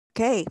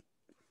Okay.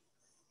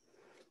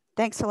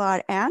 Thanks a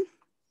lot, Anne.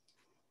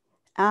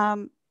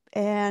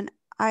 And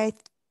I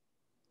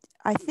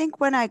think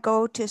when I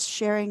go to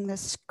sharing the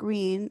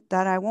screen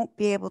that I won't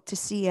be able to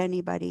see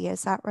anybody.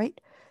 Is that right?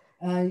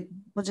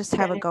 We'll just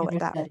have a go at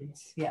that.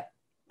 Settings. Yeah.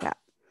 Yeah.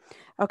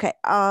 Okay.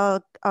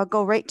 I'll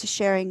go right to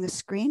sharing the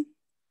screen.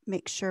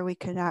 Make sure we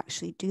can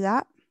actually do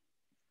that.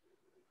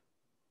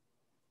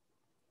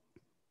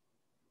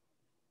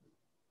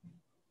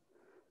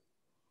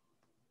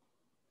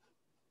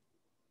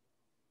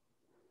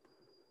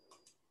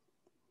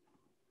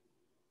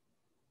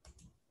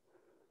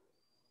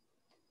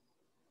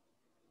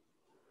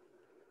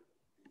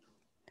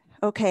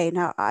 Okay,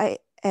 now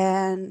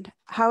and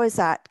how is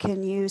that?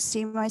 Can you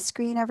see my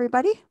screen,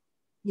 everybody?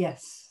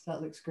 Yes,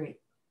 that looks great.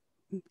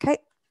 Okay.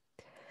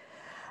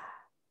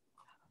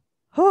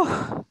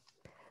 Oh,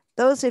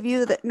 those of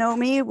you that know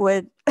me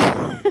would,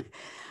 I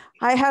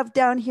have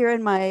down here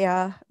in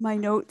my my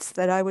notes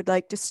that I would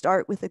like to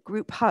start with a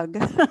group hug.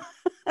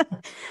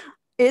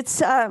 It's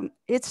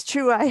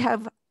true. I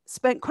have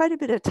spent quite a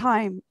bit of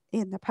time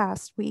in the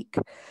past week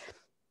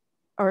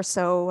or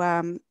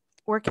so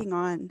working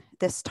on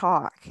this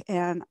talk,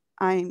 and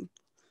I'm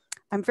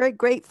very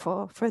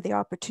grateful for the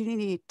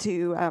opportunity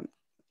to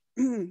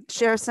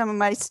share some of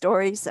my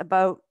stories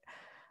about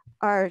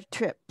our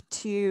trip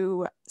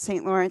to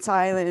St. Lawrence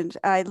Island.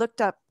 I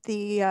looked up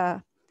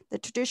the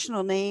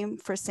traditional name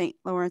for St.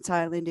 Lawrence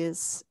Island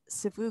is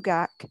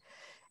Savoonga,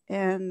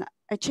 and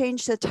I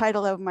changed the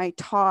title of my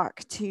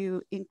talk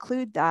to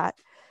include that.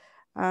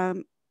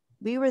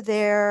 We were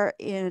there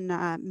in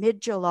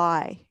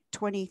mid-July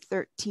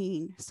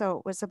 2013, so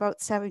it was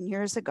about 7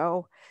 years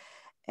ago,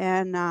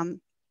 and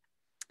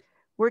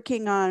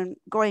working on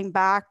going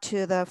back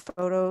to the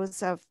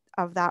photos of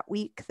that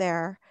week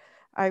there,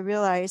 I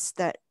realized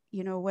that,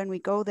 you know, when we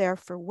go there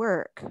for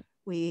work,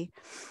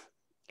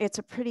 it's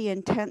a pretty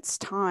intense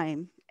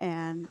time,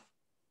 and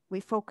we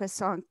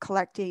focus on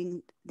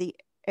collecting the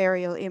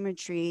aerial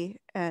imagery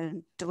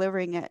and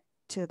delivering it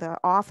to the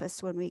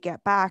office when we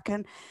get back.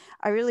 And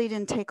I really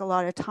didn't take a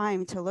lot of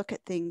time to look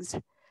at things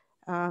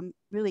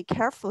really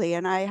carefully.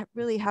 And I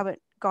really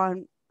haven't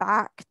gone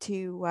back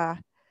to,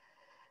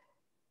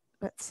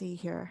 let's see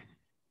here.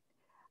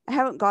 I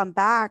haven't gone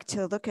back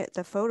to look at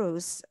the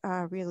photos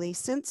really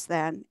since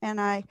then. And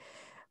I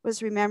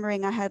was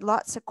remembering I had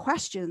lots of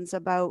questions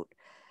about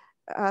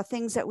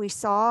things that we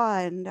saw.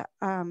 And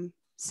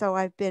so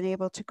I've been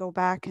able to go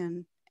back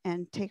and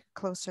take a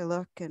closer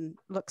look and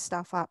look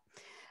stuff up.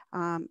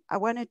 I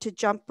wanted to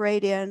jump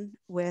right in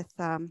with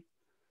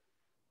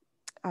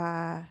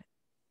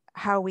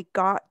how we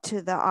got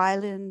to the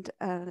island.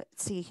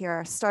 Let's see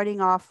here,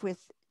 starting off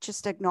with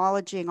just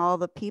acknowledging all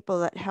the people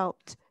that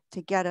helped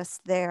to get us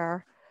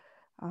there.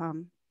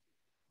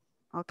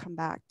 I'll come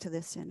back to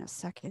this in a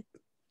second.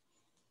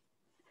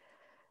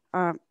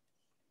 I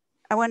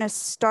want to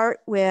start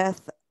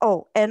with,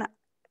 and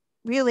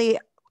really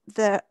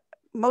the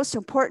most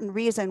important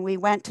reason we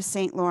went to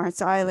St.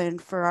 Lawrence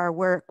Island for our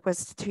work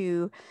was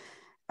to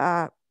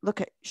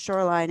look at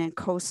shoreline and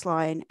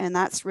coastline. And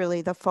that's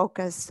really the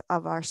focus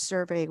of our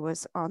survey,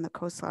 was on the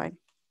coastline.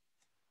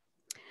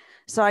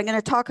 So I'm going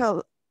to talk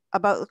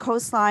about the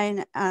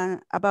coastline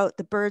and about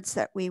the birds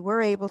that we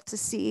were able to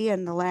see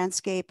and the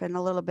landscape, and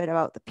a little bit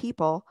about the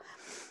people.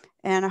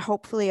 And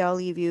hopefully I'll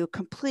leave you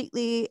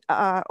completely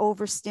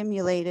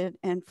overstimulated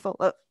and full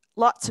of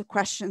lots of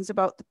questions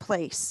about the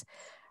place.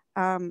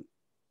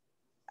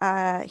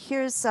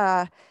 Here's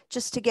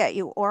just to get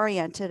you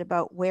oriented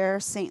about where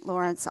St.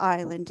 Lawrence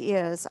Island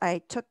is.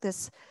 I took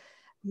this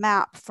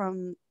map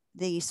from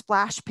the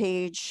splash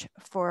page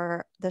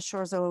for the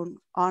ShoreZone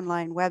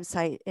online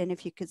website. And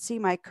if you could see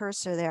my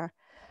cursor there,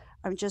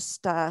 I'm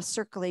just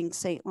circling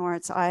St.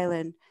 Lawrence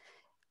Island.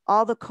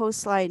 All the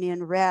coastline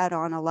in red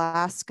on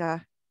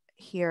Alaska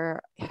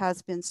here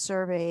has been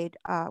surveyed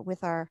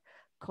with our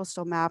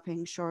coastal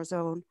mapping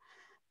ShoreZone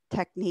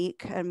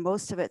technique, and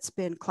most of it's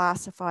been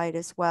classified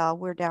as well.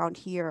 We're down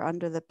here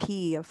under the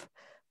P of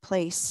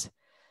place.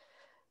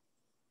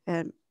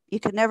 And you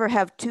can never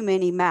have too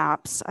many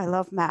maps. I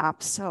love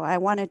maps. So I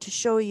wanted to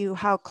show you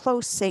how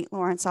close St.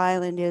 Lawrence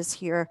Island is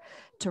here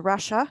to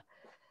Russia.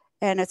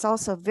 And it's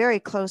also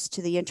very close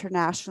to the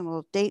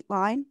international date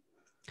line.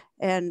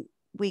 And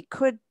we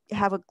could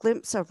have a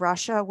glimpse of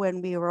Russia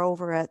when we were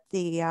over at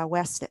the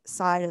west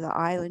side of the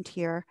island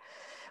here.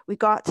 We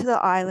got to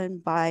the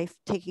island by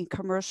taking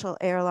commercial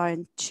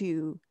airline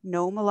to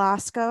Nome,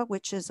 Alaska,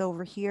 which is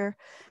over here,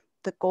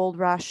 the gold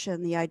rush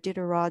and the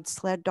Iditarod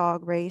sled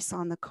dog race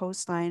on the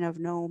coastline of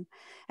Nome.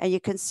 And you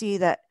can see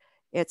that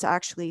it's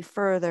actually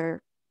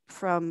further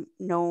from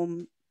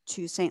Nome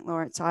to St.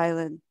 Lawrence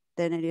Island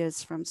than it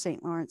is from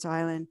St. Lawrence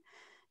Island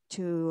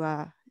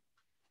to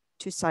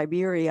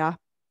Siberia.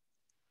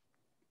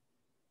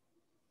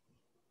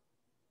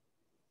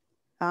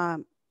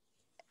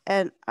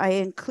 And I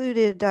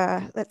included,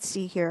 let's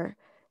see here,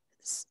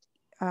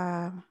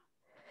 the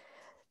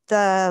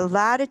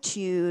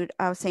latitude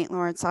of St.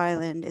 Lawrence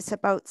Island is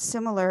about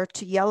similar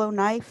to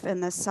Yellowknife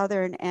and the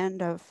southern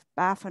end of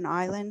Baffin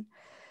Island,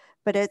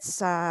 but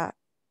it's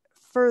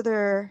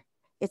further,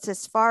 it's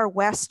as far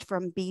west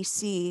from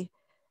BC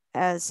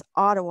as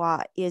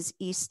Ottawa is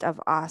east of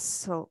us.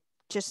 So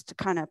just to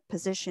kind of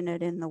position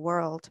it in the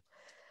world.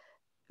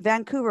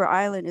 Vancouver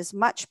Island is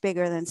much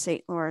bigger than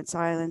St. Lawrence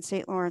Island.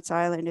 St. Lawrence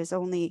Island is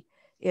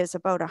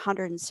about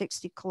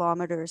 160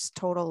 kilometers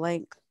total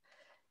length,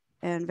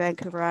 and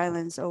Vancouver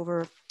Island's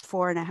over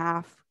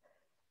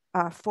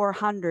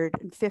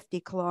 450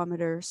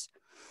 kilometers.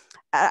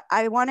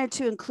 I wanted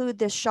to include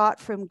this shot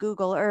from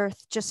Google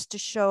Earth just to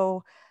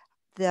show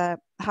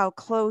how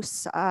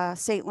close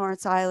St.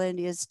 Lawrence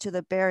Island is to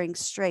the Bering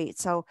Strait.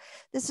 So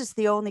this is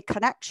the only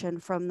connection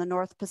from the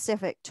North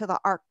Pacific to the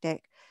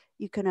Arctic.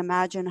 You can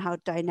imagine how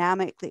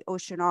dynamic the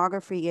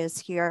oceanography is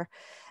here.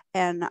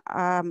 And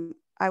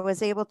I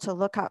was able to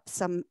look up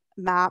some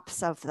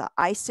maps of the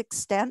ice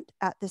extent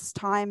at this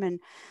time, and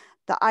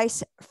the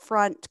ice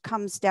front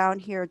comes down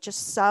here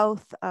just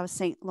south of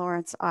St.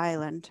 Lawrence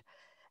Island.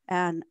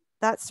 And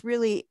that's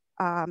really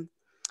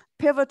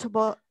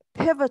pivotal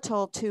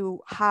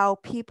to how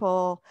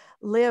people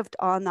lived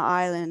on the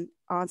island,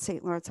 on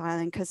St. Lawrence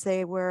Island, because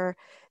they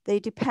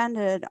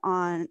depended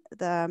on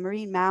the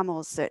marine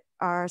mammals that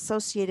are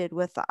associated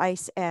with the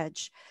ice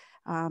edge.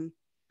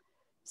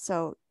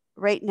 So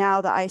right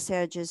now the ice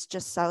edge is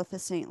just south of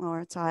St.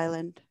 Lawrence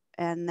Island.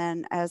 And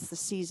then as the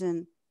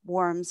season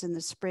warms in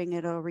the spring,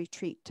 it'll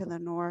retreat to the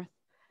north.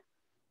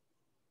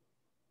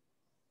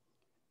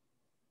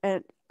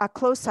 And a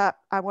close-up,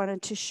 I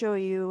wanted to show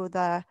you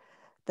that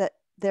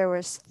there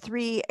was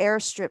 3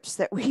 airstrips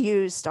that we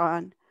used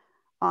on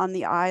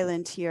the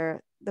island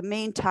here. The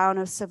main town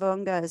of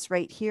Savoonga is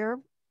right here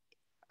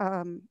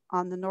on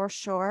the north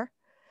shore.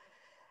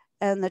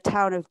 And the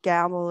town of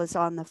Gamble is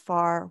on the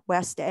far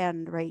west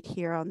end right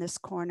here on this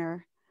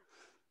corner.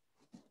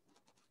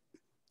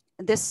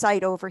 This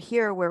site over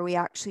here where we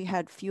actually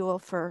had fuel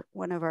for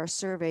one of our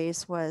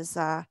surveys was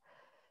an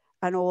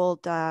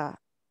old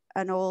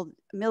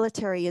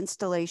military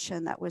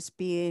installation that was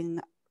being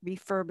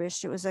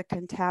refurbished. It was a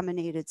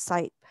contaminated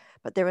site,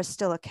 but there was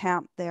still a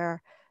camp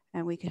there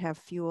and we could have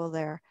fuel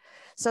there.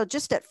 So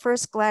just at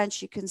first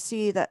glance, you can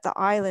see that the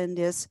island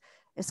is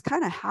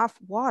kind of half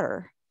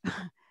water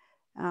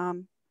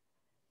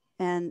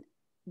and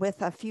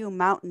with a few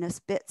mountainous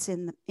bits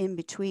in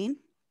between.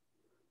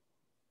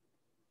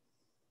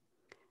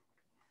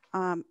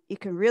 You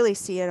can really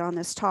see it on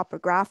this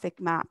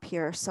topographic map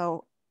here.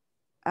 So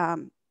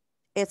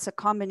it's a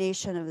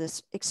combination of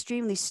this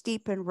extremely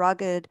steep and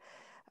rugged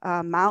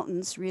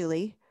mountains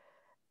really,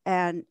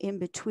 and in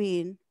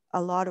between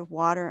a lot of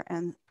water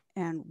and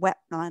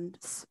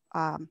wetlands,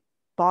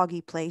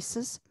 boggy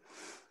places.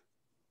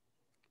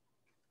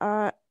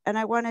 And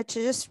I wanted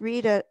to just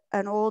read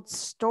an old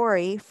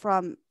story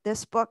from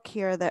this book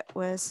here that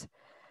was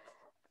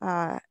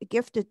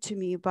gifted to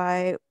me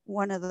by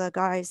one of the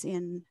guys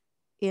in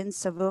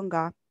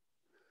Savoonga.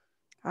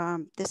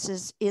 This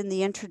is in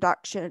the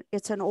introduction.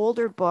 It's an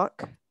older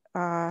book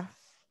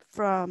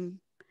from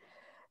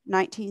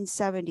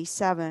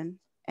 1977,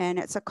 and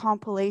it's a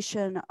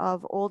compilation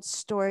of old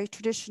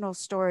traditional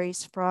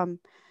stories from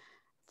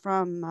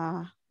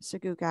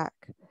Savoonga.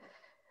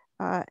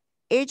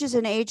 Ages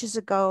and ages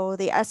ago,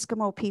 the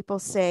Eskimo people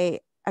say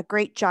a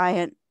great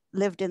giant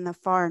lived in the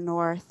far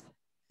north.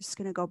 Just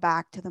going to go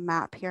back to the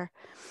map here.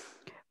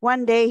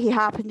 One day he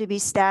happened to be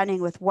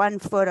standing with one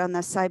foot on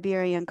the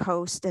Siberian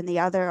coast and the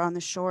other on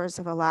the shores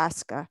of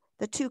Alaska.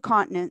 The 2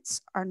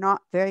 continents are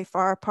not very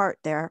far apart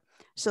there,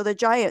 so the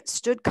giant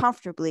stood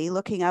comfortably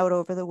looking out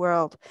over the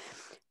world.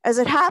 As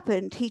it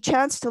happened, he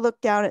chanced to look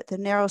down at the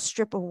narrow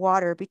strip of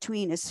water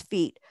between his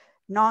feet,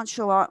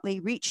 nonchalantly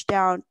reached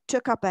down,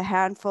 took up a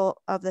handful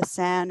of the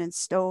sand and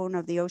stone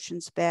of the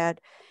ocean's bed.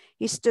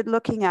 He stood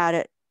looking at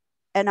it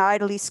and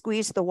idly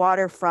squeezed the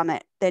water from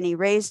it. Then he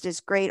raised his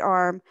great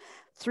arm,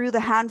 threw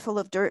the handful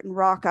of dirt and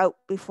rock out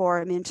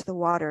before him into the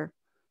water.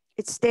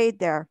 It stayed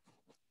there,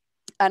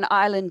 an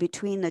island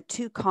between the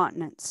 2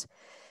 continents.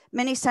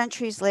 Many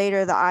centuries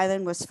later, the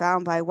island was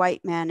found by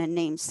white men and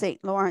named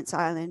St. Lawrence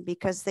Island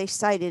because they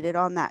sighted it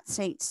on that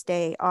saint's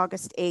day,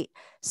 August 8,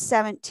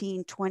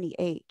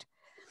 1728.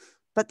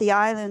 But the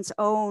island's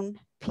own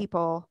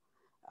people,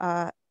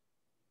 the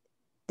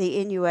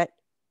Inuit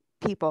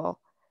people,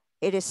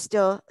 it is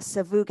still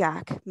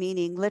Savugak,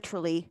 meaning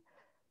literally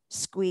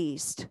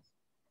squeezed.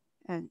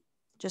 And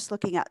just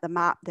looking at the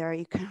map there,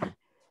 you can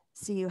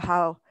see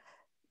how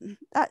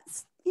that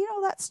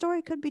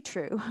story could be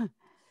true.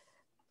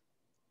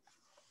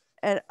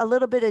 And a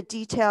little bit of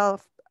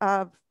detail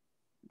of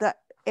the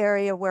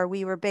area where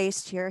we were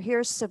based here.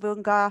 Here's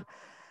Savoonga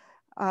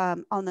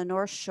on the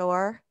North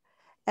Shore.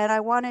 And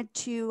I wanted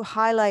to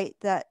highlight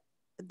that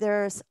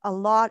there's a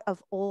lot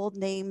of old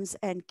names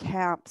and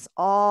camps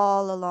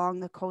all along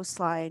the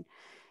coastline.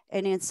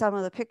 And in some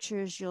of the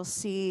pictures, you'll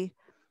see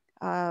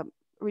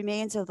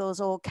remains of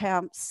those old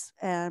camps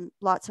and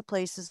lots of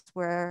places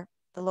where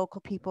the local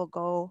people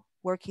go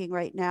working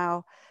right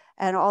now.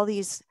 And all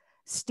these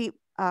steep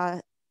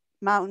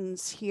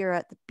mountains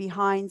here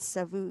behind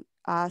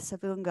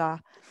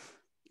Savoonga,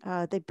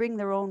 they bring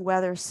their own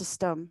weather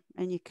system,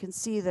 and you can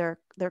see they're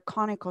they're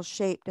conical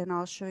shaped, and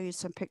I'll show you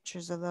some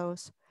pictures of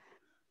those.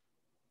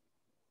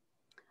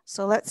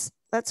 So let's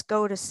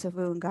go to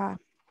Savoonga.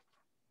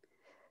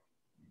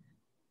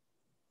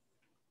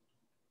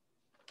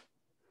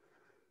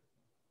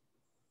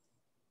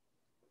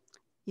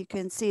 You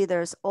can see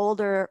there's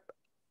older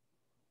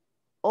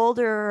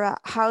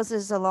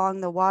houses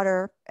along the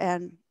water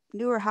and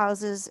newer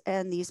houses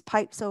and these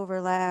pipes over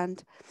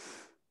land.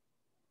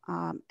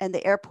 And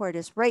the airport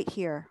is right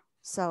here.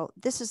 So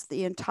this is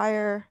the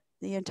entire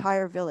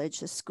village.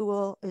 The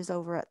school is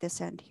over at this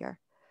end here.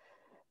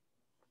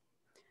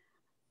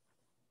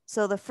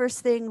 So the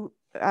first thing,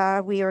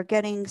 we are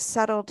getting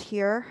settled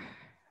here.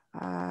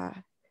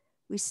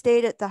 We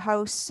stayed at the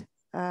house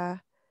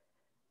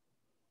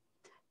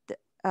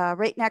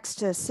right next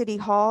to City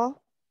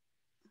Hall.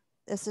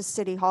 This is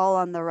City Hall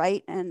on the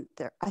right, and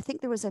I think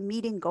there was a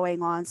meeting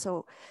going on,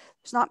 so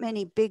there's not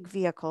many big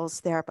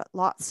vehicles there, but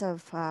lots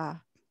of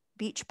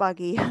beach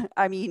buggy,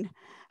 I mean,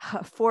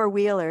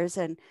 four-wheelers,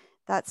 and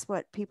that's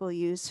what people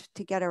use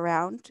to get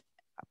around,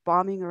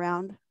 bombing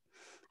around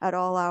at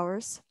all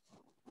hours.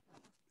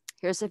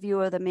 Here's a view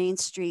of the main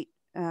street,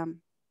 and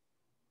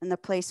the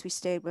place we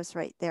stayed was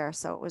right there,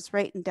 so it was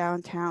right in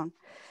downtown.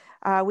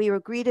 We were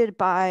greeted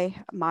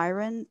by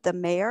Myron, the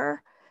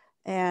mayor,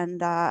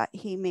 and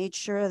he made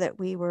sure that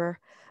we were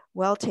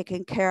well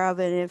taken care of,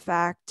 and in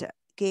fact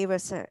gave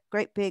us a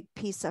great big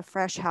piece of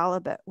fresh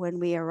halibut when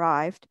we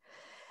arrived.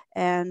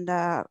 And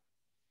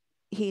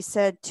he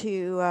said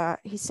to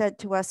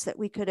us that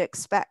we could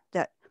expect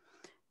that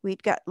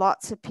we'd get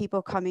lots of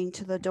people coming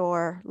to the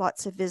door,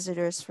 lots of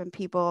visitors from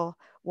people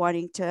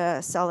wanting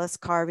to sell us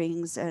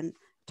carvings and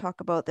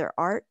talk about their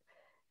art,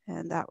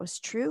 and that was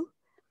true.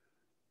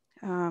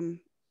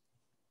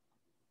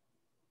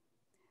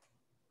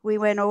 We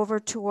went over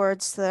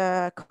towards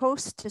the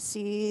coast to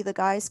see the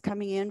guys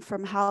coming in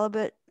from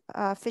halibut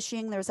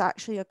fishing. There's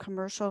actually a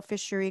commercial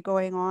fishery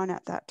going on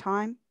at that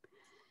time.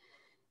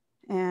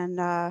 And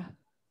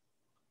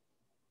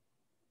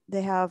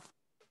they have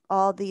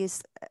all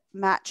these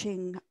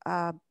matching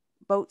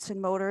boats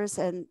and motors,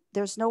 and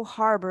there's no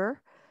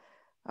harbor.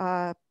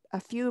 A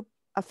few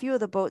of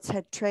the boats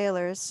had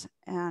trailers,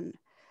 and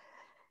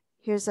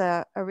here's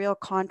a real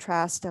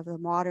contrast of the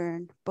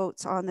modern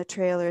boats on the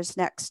trailers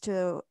next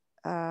to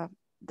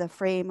the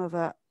frame of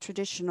a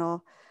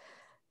traditional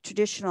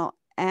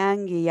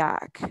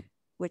angiak,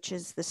 which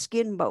is the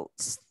skin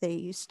boats. They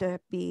used to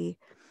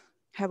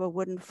have a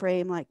wooden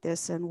frame like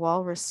this and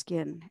walrus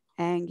skin,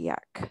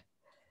 angiak.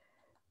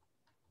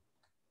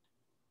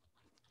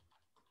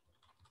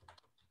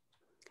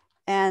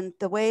 And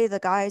the way the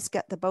guys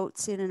get the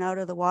boats in and out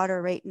of the water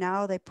right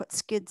now, they put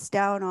skids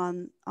down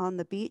on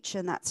the beach,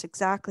 and that's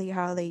exactly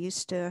how they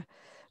used to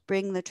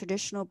bring the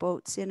traditional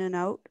boats in and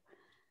out.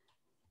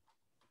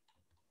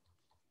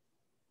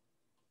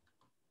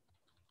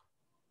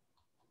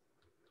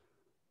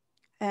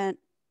 And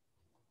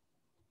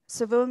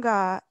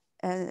Savoonga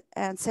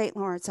and St.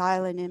 Lawrence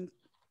Island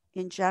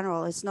in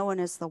general is known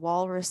as the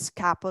walrus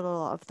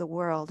capital of the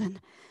world.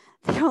 And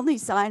the only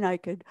sign I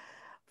could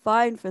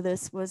find for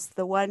this was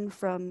the one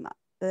from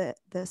the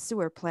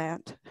sewer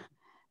plant,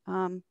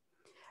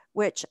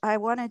 which I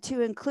wanted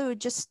to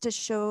include just to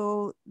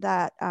show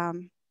that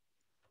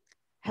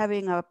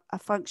having a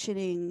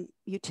functioning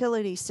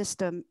utility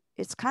system,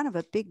 it's kind of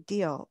a big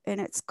deal,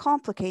 and it's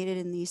complicated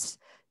in these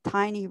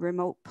tiny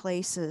remote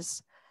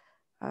places.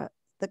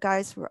 The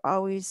guys were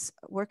always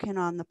working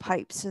on the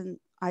pipes, and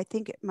I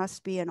think it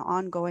must be an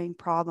ongoing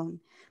problem,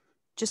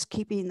 just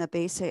keeping the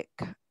basic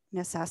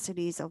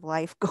necessities of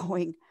life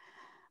going.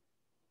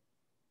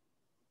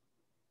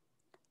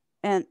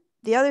 And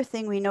the other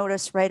thing we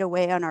noticed right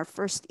away on our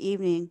first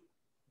evening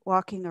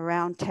walking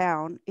around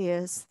town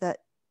is that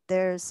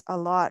there's a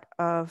lot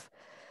of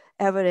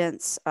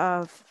evidence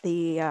of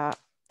the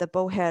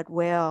bowhead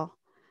whale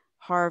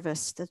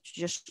harvest, the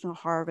traditional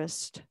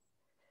harvest.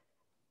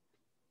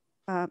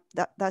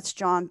 That's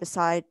John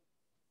beside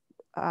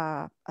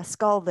a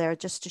skull there,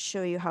 just to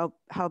show you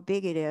how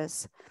big it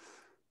is.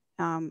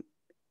 And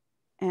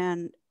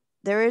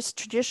there is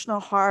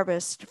traditional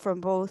harvest from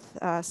both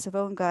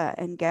Savoonga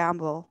and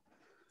Gamble.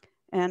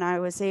 And I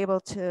was able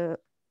to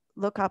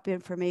look up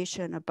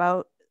information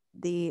about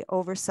the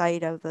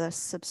oversight of the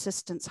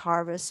subsistence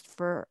harvest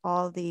for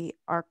all the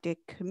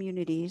Arctic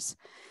communities.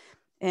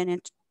 And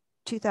in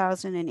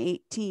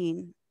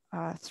 2018,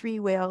 3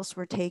 whales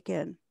were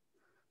taken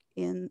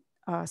in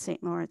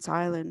St. Lawrence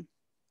Island.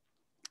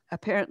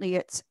 Apparently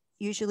it's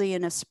usually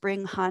in a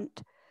spring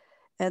hunt,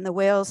 and the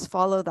whales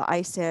follow the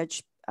ice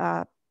edge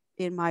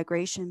in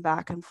migration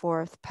back and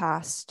forth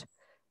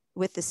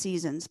with the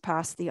seasons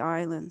past the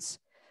islands.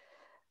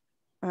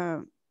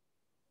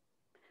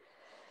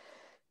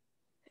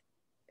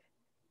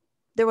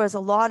 There was a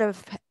lot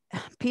of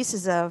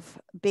pieces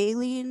of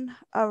baleen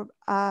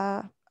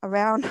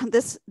around.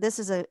 This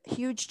is a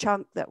huge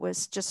chunk that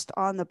was just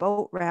on the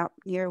boat ramp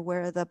near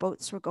where the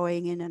boats were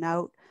going in and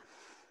out.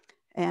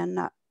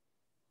 And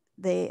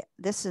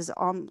this is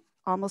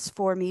almost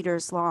 4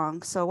 meters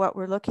long. So what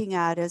we're looking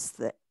at is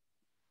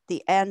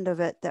the end of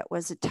it that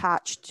was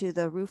attached to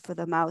the roof of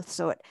the mouth.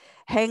 So it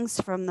hangs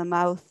from the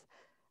mouth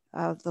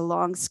of the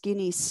long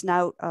skinny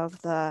snout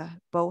of the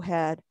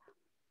bowhead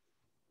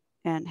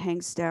and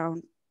hangs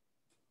down.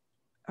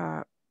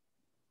 I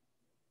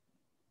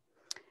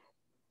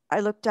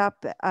looked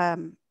up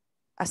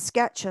a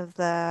sketch of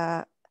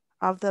the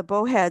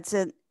bowheads,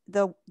 and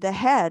the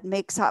head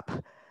makes up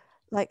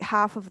like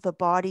half of the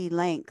body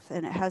length,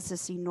 and it has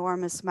this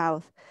enormous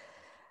mouth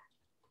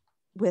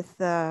with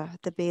the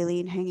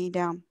baleen hanging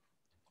down.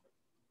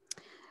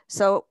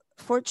 So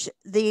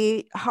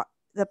the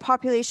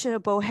population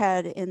of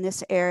bowhead in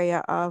this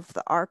area of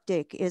the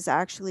Arctic is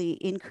actually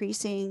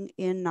increasing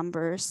in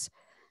numbers.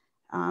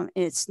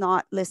 It's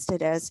not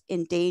listed as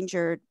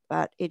endangered,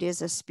 but it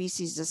is a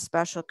species of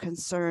special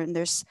concern.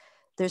 There's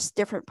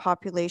different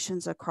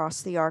populations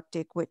across the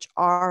Arctic which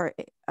are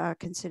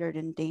considered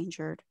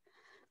endangered.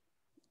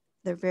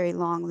 They're very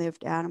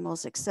long-lived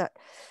animals,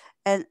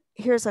 and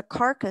here's a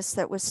carcass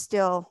that was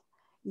still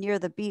near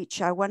the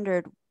beach. I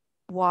wondered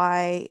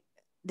why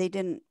they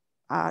didn't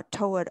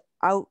tow it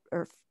out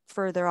or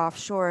further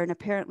offshore, and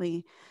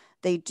apparently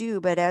they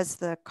do, but as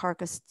the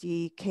carcass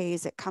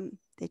decays,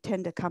 they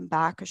tend to come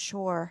back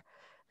ashore.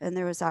 And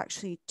there was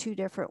actually 2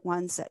 different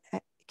ones that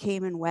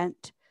came and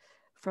went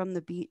from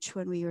the beach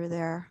when we were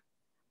there.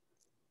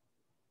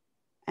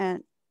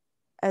 And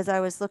as I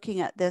was looking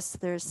at this,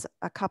 there's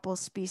a couple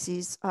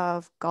species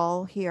of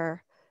gull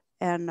here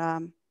and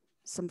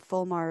some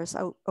fulmars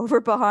out over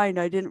behind.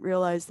 I didn't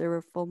realize there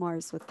were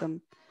fulmars with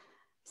them.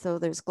 So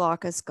there's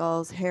glaucous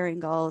gulls, herring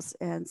gulls,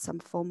 and some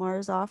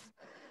fulmars off.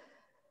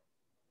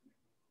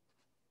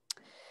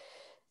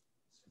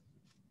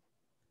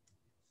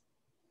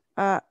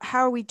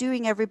 How are we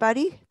doing,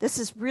 everybody? This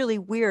is really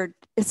weird.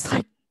 It's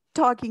like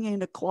talking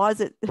in a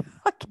closet.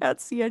 I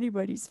can't see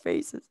anybody's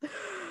faces.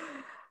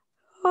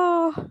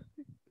 Oh,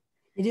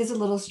 It is a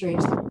little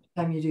strange the first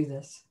time you do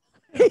this.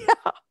 yeah.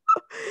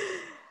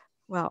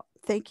 Well,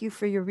 thank you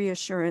for your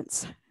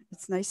reassurance.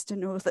 It's nice to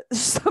know that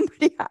there's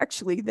somebody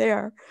actually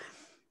there.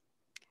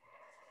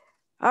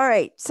 All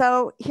right,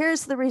 so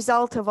here's the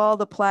result of all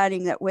the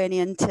planning that went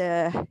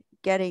into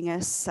getting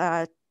us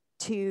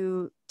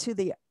to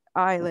the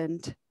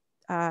island.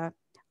 Our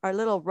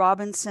little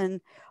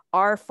Robinson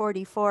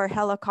R-44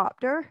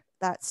 helicopter.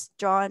 That's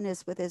John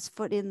is with his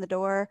foot in the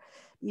door,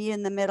 me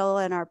in the middle,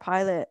 and our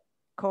pilot,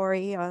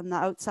 Corey, on the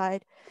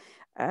outside.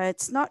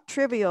 It's not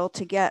trivial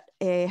to get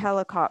a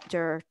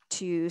helicopter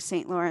to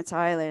St. Lawrence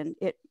Island.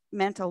 It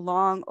meant a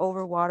long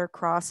overwater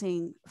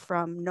crossing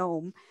from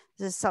Nome.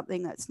 This is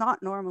something that's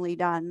not normally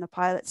done. The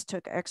pilots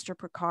took extra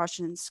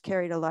precautions,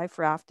 carried a life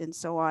raft and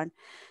so on.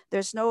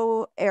 There's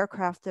no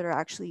aircraft that are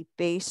actually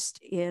based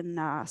in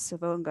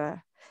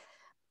Savoonga.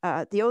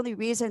 The only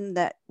reason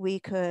that we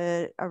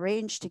could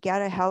arrange to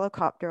get a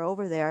helicopter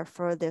over there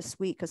for this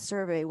week of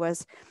survey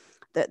was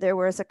that there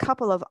was a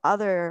couple of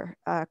other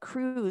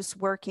crews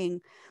working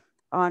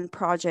on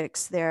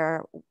projects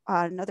there.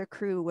 Another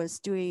crew was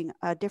doing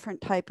a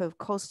different type of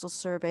coastal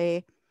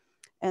survey.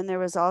 And there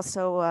was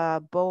also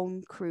a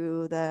BOEM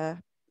crew,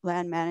 the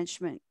land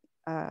management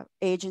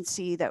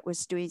agency, that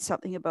was doing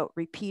something about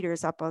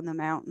repeaters up on the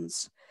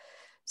mountains.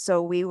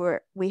 So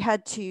we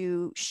had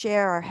to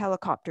share our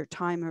helicopter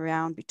time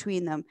around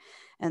between them,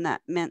 and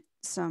that meant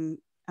some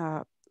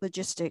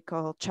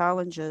logistical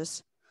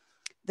challenges.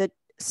 The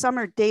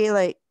summer day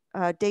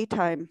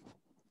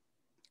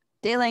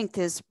length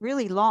is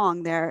really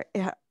long there.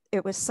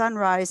 It was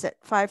sunrise at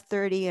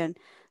 5:30 and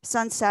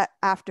sunset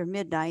after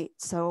midnight.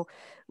 So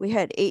we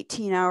had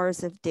 18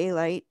 hours of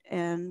daylight,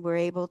 and we're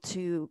able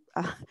to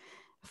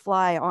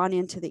fly on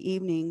into the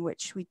evening,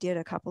 which we did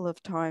a couple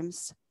of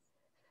times.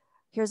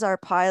 Here's our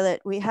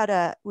pilot. We had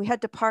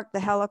to park the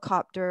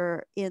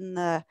helicopter in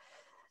the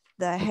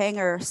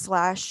hangar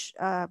slash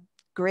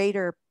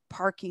grader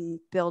parking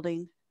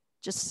building,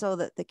 just so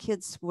that the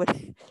kids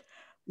would,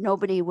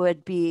 nobody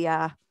would be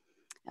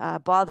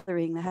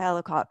bothering the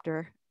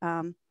helicopter.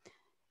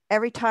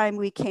 Every time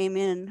we came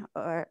in,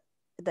 or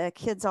the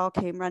kids all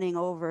came running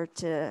over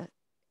to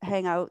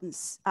hang out and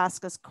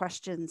ask us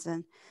questions.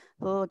 And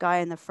the little guy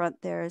in the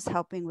front there is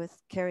helping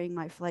with carrying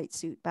my flight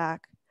suit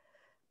back.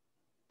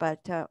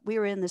 But we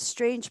were in the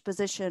strange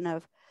position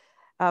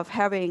of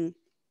having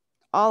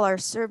all our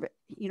service,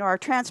 our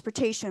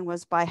transportation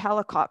was by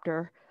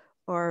helicopter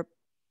or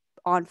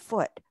on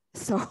foot.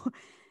 So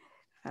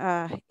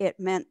it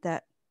meant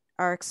that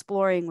our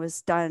exploring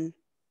was done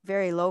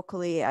very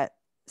locally at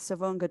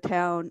Savoonga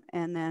town,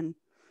 and then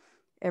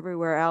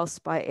everywhere else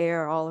by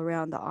air all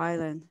around the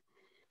island.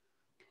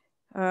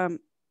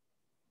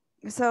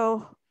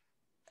 So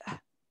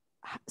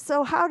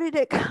how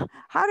did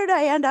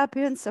I end up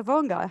in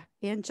Savoonga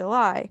in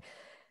July?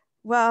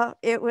 Well,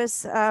 it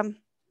was the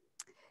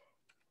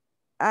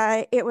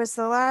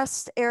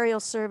last aerial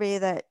survey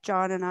that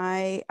John and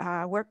I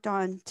worked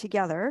on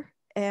together,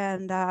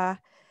 and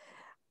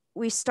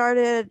we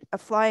started a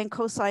flying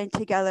coastline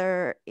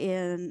together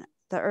in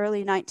the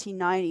early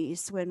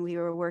 1990s when we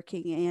were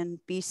working in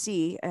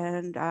BC,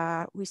 and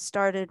we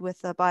started with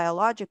the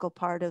biological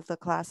part of the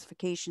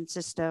classification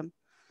system.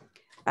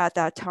 at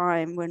that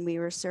time when we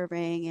were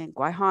surveying in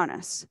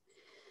Guayhanas.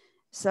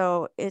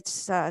 So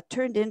it's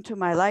turned into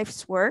my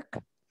life's work,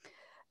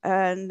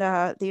 and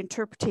the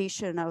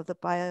interpretation of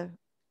the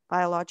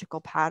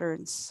biological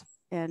patterns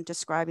and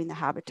describing the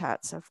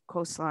habitats of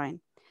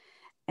coastline,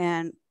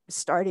 and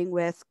starting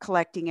with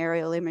collecting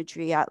aerial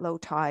imagery at low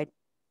tide.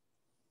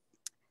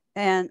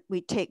 And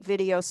we take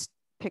video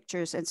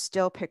pictures and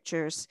still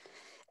pictures,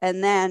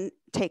 and then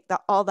take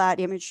all that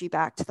imagery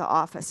back to the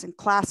office and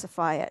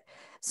classify it.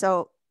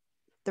 So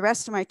the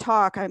rest of my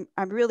talk, I'm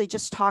really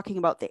just talking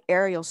about the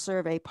aerial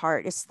survey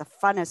part. It's the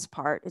funnest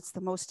part. It's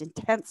the most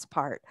intense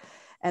part.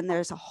 And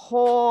there's a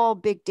whole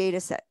big data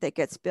set that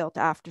gets built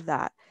after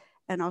that.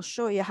 And I'll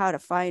show you how to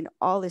find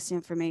all this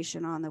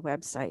information on the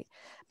website.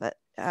 But,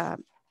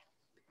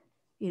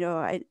 you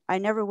know, I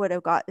never would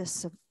have got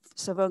this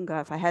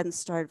Savoonga if I hadn't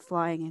started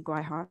flying in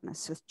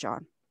Guayhanas with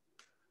John.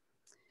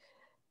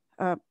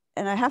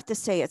 And I have to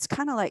say, it's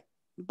kind of like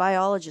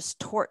biologist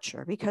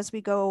torture, because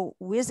we go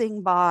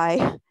whizzing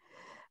by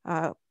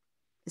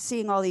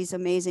seeing all these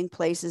amazing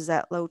places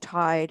at low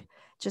tide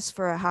just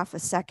for a half a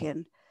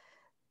second.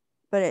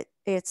 But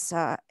it's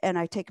and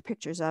I take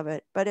pictures of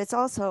it, but it's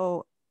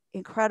also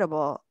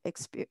incredible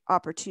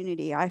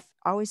opportunity. I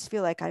always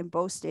feel like I'm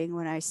boasting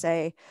when I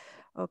say,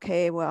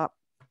 okay, well,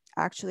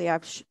 actually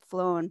I've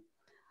flown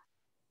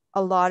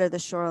a lot of the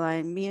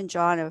shoreline. Me and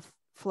John have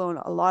flown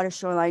a lot of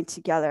shoreline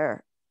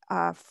together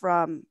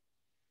from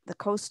the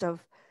coast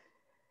of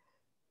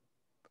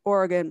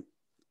Oregon,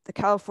 the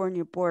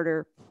California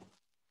border,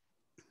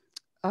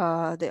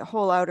 the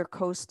whole outer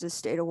coast of the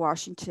state of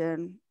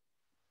Washington,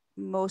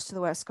 most of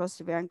the west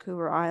coast of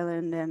Vancouver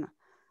Island, and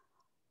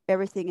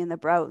everything in the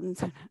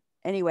Broughtons.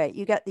 Anyway,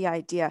 you get the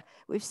idea.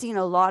 We've seen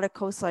a lot of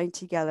coastline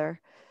together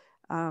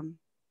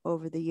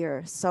over the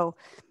years. So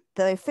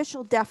the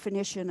official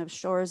definition of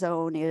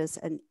ShoreZone is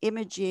an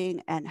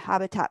imaging and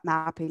habitat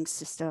mapping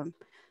system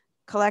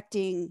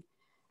collecting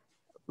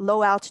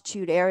low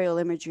altitude aerial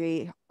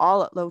imagery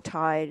all at low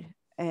tide,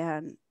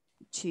 and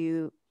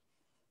to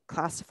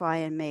classify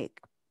and make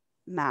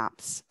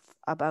maps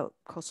about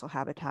coastal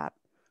habitat.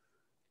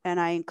 And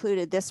I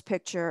included this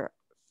picture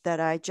that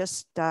I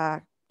just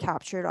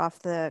captured off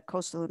the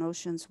Coastal and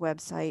Oceans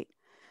website.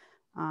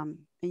 And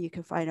you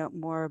can find out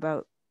more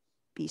about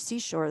BC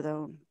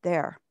ShoreZone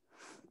there.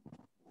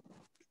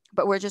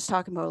 But we're just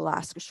talking about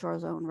Alaska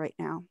ShoreZone right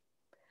now.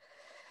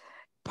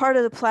 Part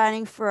of the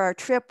planning for our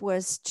trip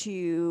was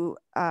to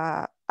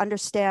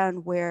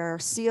understand where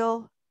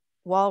seal,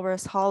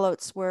 walrus,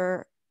 haulouts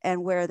were,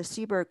 and where the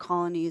seabird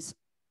colonies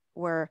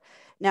were.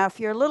 Now, if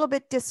you're a little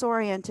bit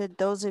disoriented,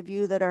 those of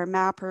you that are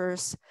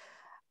mappers,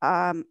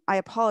 I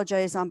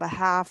apologize on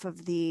behalf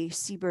of the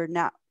seabird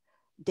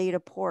data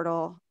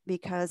portal,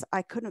 because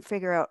I couldn't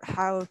figure out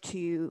how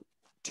to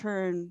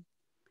turn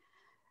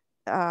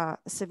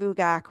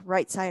Savoonga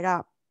right side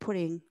up,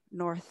 putting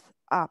north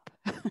up.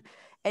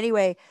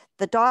 Anyway,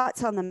 the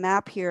dots on the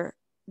map here,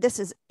 this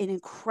is an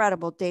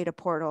incredible data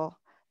portal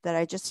that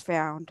I just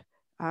found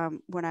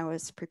when I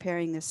was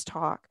preparing this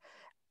talk.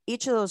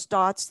 Each of those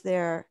dots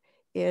there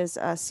is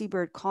a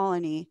seabird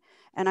colony.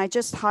 And I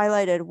just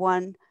highlighted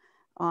one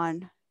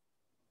on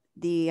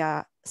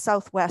the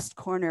southwest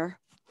corner.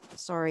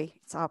 Sorry,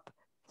 it's up.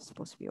 It's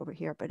supposed to be over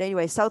here. But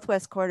anyway,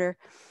 southwest corner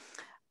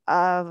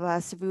of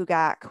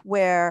Savoonga,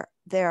 where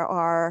there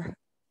are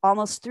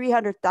almost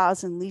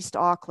 300,000 least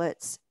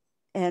auklets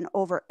and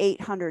over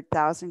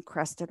 800,000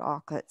 crested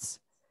auklets,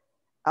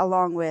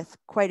 along with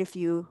quite a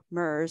few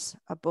murres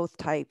of both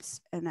types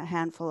and a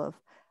handful of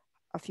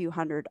a few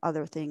hundred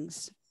other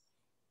things,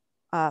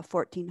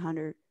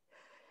 1,400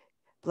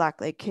 black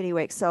leg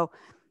kittiwake. So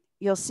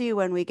you'll see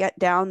when we get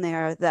down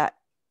there that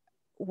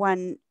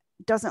one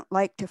doesn't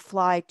like to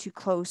fly too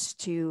close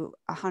to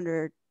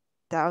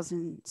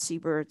 100,000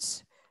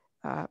 seabirds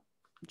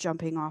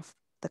jumping off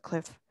the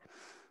cliff.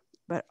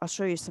 But I'll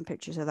show you some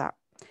pictures of that.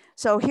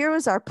 So here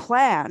was our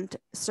planned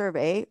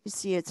survey. You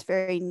see, it's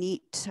very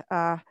neat.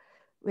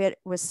 It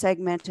was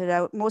segmented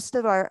out. Most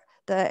of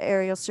the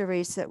aerial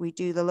surveys that we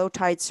do, the low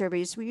tide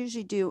surveys, we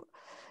usually do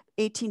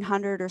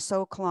 1,800 or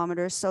so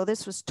kilometers. So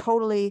this was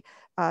totally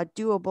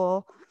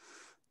doable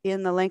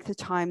in the length of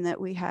time that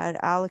we had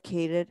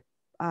allocated.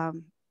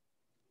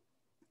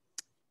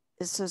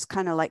 This was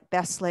kind of like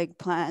best laid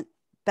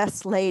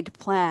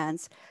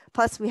plans.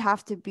 Plus, we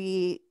have to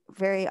be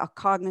very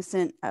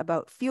cognizant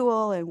about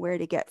fuel and where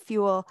to get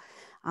fuel.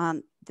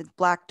 The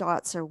black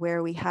dots are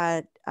where we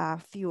had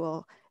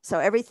fuel. So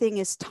everything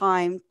is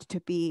timed to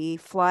be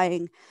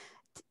flying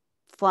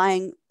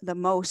the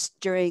most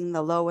during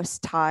the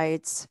lowest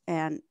tides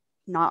and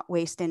not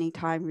waste any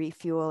time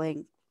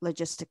refueling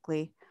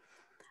logistically.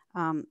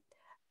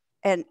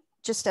 And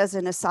just as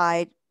an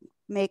aside,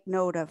 make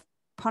note of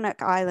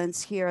Punnock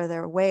Islands here.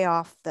 They're way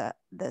off the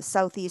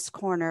southeast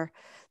corner.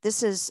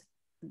 This is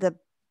the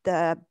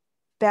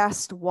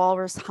best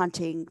walrus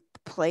hunting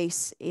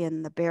place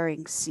in the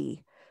Bering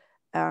Sea.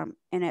 And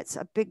it's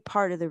a big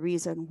part of the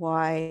reason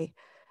why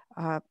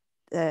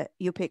the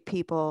Yupik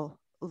people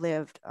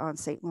lived on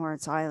St.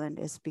 Lawrence Island,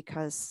 is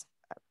because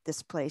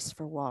this place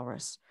for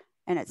walrus.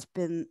 and it's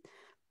been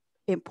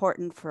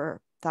important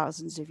for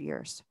thousands of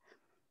years.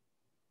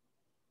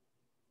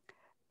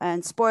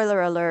 And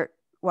spoiler alert,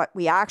 what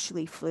we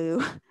actually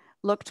flew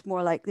looked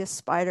more like this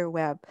spider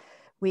web.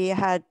 We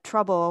had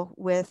trouble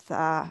with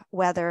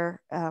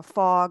weather,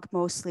 fog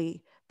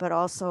mostly, but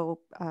also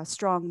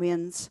strong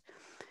winds,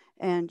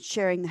 and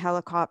sharing the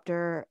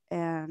helicopter,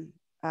 and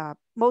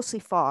mostly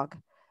fog.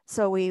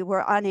 So we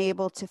were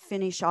unable to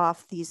finish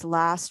off these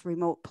last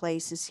remote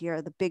places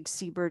here, the big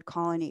seabird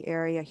colony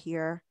area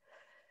here.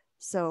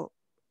 So,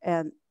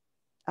 and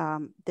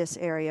this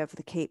area of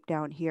the Cape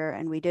down here,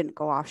 and we didn't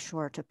go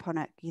offshore to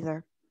Punak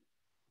either.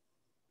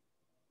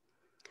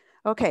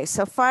 Okay,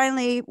 so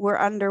finally we're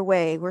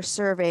underway, we're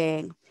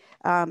surveying.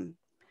 And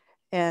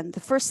the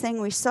first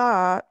thing we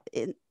saw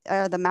in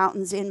the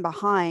mountains in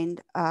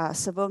behind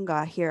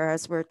Savoonga here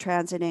as we're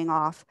transiting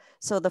off.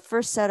 So the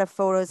first set of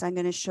photos I'm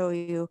going to show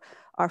you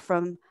are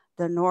from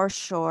the north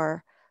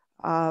shore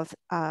of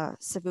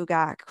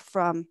Savoonga,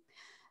 from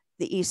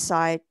the east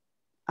side,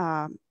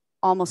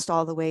 almost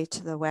all the way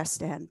to the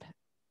west end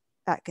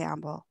at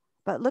Gamble.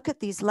 But look at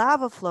these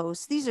lava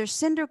flows. These are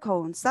cinder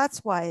cones. That's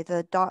why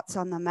the dots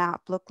on the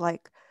map look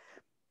like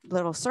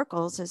little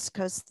circles, is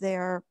because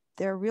they're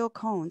real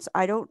cones.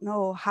 I don't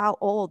know how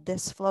old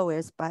this flow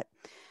is, but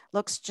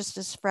looks just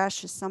as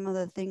fresh as some of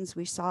the things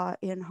we saw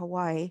in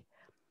Hawaii.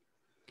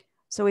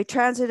 So we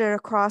transited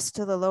across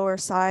to the lower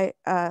side,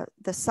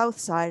 the south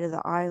side of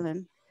the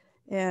island.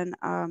 And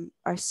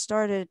I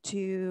started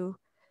to,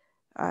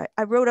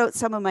 I wrote out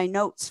some of my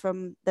notes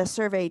from the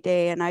survey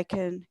day, and I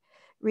can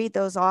read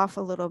those off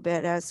a little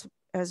bit as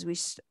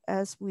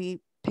we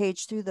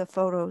page through the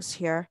photos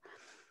here.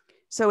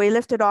 So we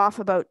lifted off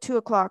about 2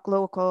 o'clock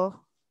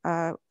local.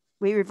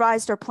 We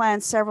revised our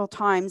plans several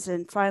times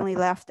and finally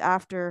left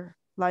after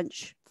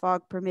lunch,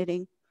 fog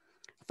permitting.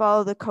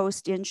 Follow the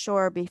coast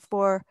inshore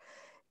before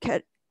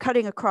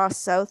cutting across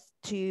south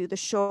to the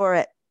shore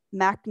at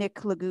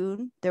Maknik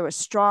Lagoon. There were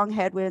strong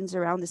headwinds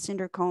around the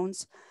cinder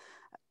cones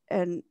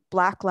and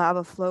black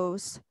lava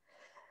flows.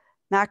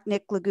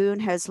 Maknik Lagoon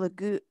has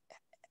lagoon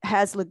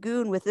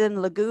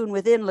within lagoon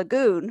within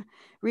lagoon,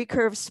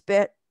 recurve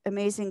spit,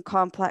 amazing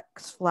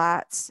complex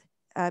flats,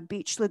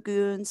 beach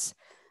lagoons,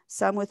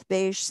 some with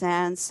beige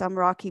sands, some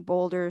rocky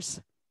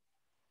boulders.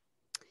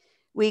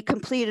 We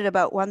completed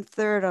about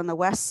 1/3 on the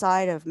west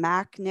side of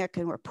Maknik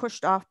and were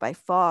pushed off by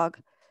fog,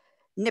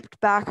 nipped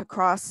back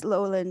across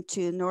lowland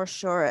to North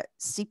Shore at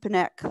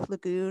Siberian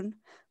Lagoon,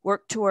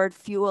 worked toward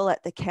fuel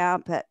at the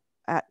camp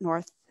at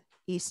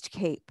Northeast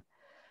Cape.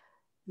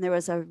 And there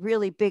was a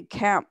really big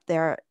camp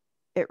there.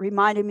 It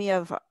reminded me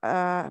of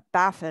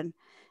Baffin.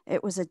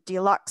 It was a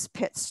deluxe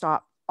pit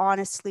stop,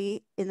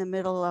 honestly, in the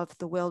middle of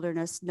the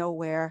wilderness,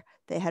 nowhere.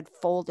 They had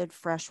folded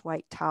fresh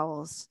white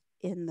towels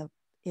in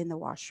the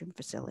washroom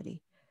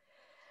facility.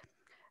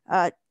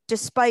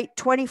 Despite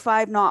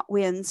 25 knot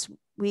winds,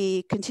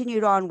 we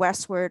continued on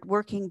westward,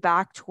 working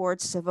back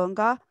towards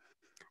Savoonga.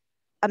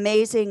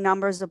 Amazing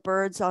numbers of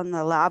birds on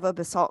the lava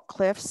basalt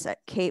cliffs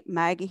at Cape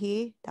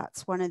Magahi.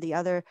 That's one of the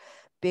other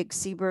big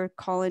seabird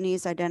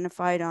colonies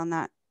identified on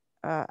that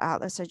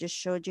atlas I just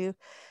showed you.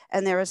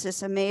 And there was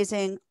this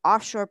amazing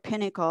offshore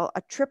pinnacle,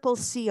 a triple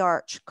sea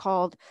arch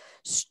called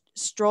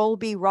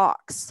Strolby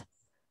Rocks.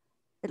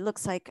 It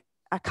looks like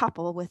a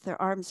couple with their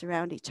arms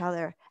around each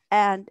other.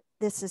 And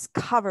this is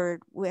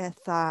covered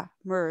with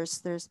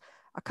murres. There's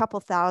a couple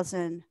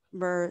thousand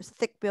murres,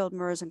 thick-billed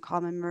murres and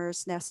common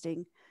murres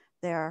nesting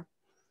there.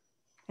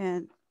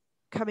 And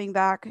coming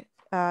back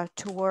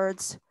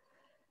towards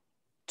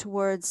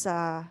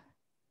Savoonga,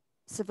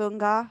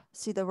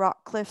 see the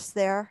rock cliffs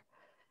there.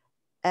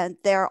 And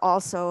there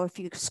also, if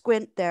you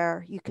squint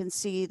there, you can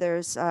see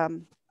there's,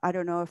 I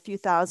don't know, a few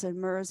thousand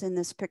murres in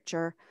this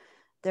picture.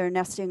 They're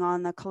nesting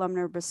on the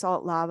columnar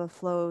basalt lava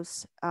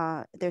flows.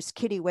 There's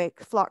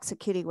flocks of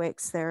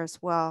kittiwakes there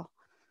as well.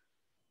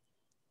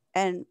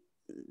 And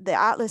the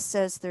atlas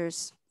says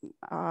there's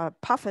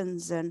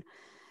puffins and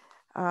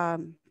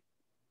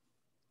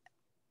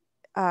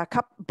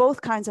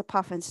both kinds of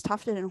puffins,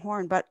 tufted and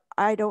horned, but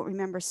I don't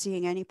remember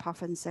seeing any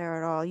puffins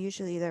there at all.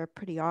 Usually they're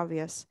pretty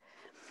obvious.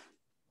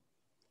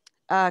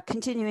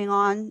 Continuing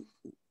on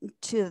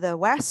to the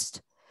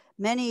west,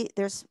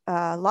 there's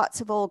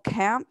lots of old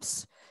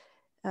camps.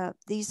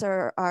 These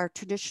are our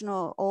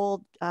traditional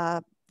old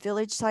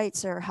village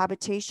sites or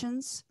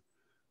habitations.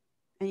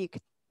 And you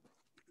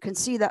can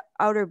see the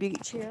outer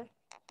beach here.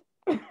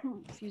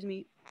 Excuse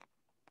me.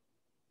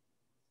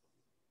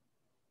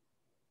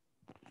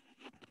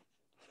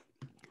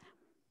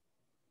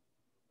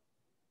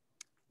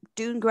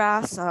 Dune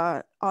grass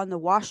on the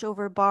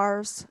washover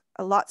bars,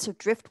 lots of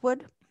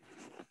driftwood.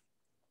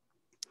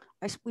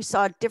 We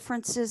saw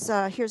differences.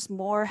 Here's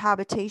more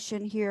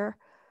habitation here,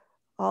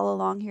 all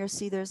along here.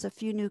 See, there's a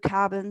few new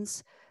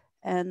cabins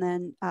and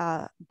then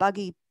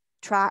buggy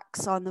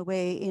tracks on the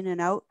way in and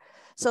out.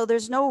 So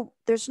there's no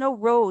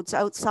roads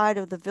outside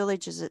of the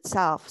villages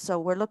itself. So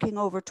we're looking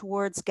over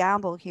towards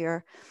Gamble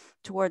here,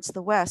 towards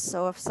the west.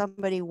 So if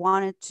somebody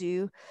wanted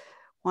to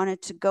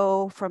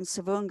go from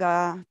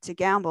Savoonga to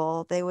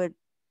Gamble, they would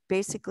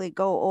basically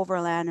go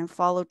overland and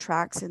follow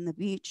tracks in the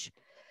beach.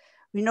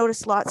 We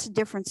noticed lots of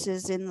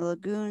differences in the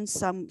lagoons,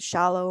 some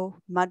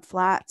shallow mud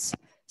flats,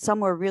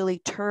 some were really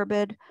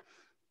turbid.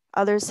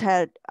 Others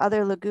had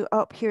other lagoon.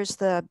 Oh, here's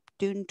the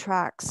dune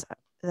tracks,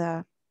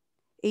 the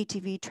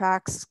ATV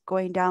tracks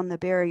going down the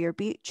barrier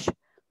beach.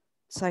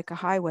 It's like a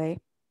highway.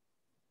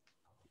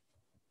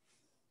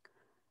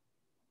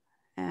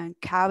 And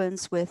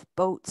cabins with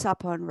boats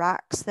up on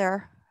racks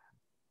there.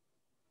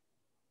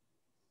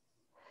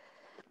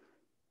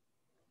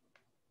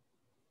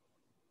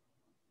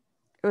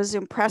 It was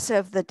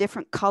impressive, the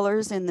different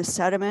colors in the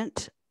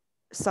sediment,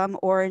 some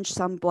orange,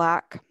 some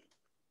black,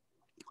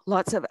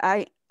 lots of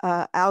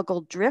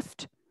algal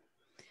drift.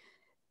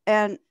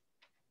 And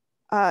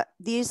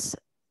this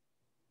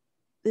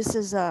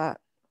is a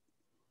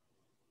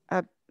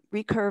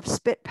recurve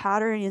spit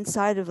pattern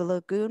inside of a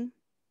lagoon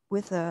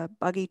with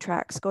buggy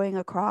tracks going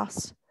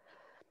across.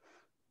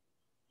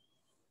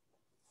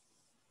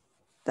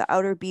 The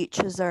outer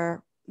beaches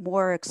are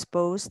more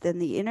exposed than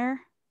the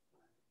inner.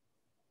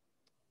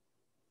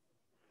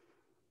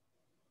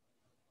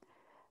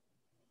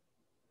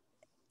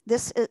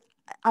 This is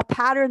a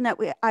pattern that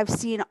I've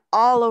seen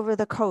all over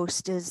the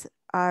coast, is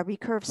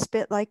recurve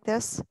spit like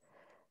this.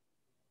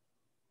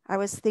 I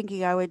was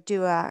thinking I would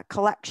do a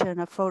collection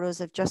of photos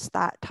of just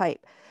that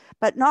type,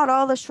 but not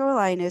all the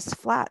shoreline is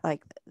flat.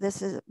 Like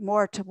this is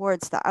more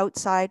towards the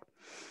outside,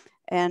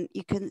 and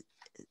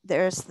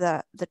there's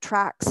the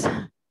tracks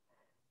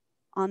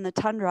on the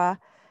tundra,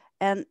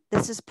 and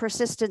this is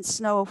persistent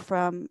snow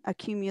from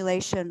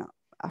accumulation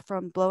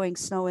from blowing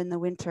snow in the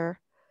winter.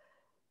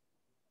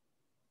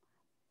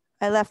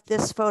 I left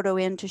this photo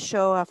in to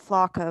show a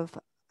flock of,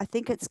 I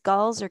think it's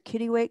gulls or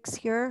kittiwakes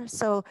here.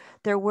 So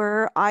there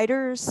were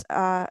eiders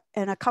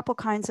and a couple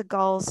kinds of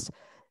gulls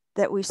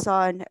that we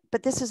saw.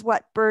 But this is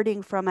what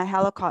birding from a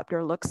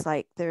helicopter looks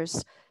like.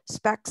 There's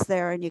specks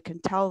there and you can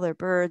tell they're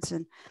birds,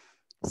 and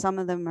some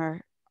of them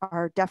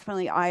are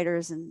definitely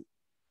eiders and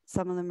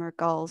some of them are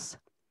gulls.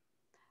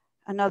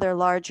 Another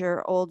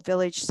larger old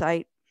village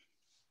site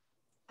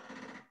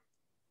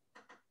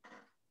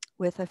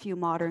with a few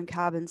modern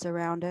cabins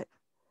around it.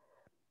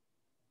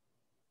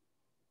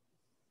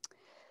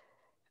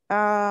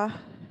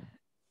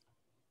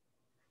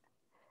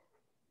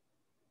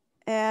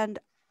 And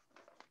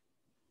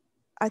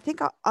I think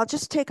I'll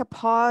just take a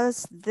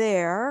pause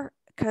there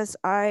because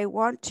I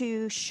want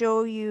to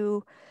show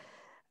you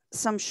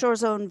some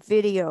ShoreZone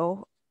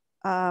video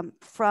and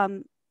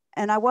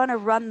I want to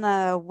run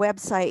the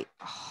website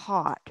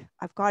hot.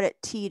 I've got it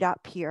teed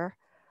up here.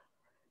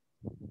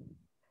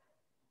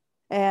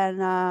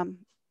 And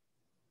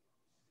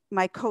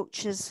my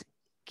coach is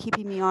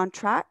keeping me on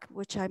track,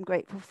 which I'm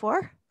grateful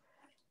for.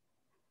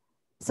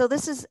 So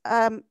this is,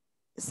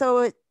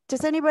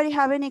 does anybody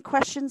have any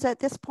questions at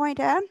this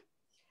point, Anne?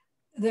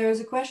 There's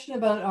a question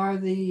about, are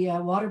the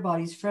water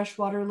bodies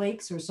freshwater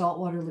lakes or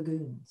saltwater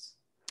lagoons?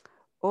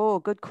 Oh,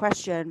 good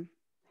question.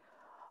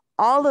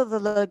 All of the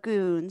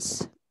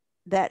lagoons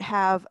that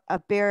have a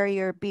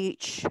barrier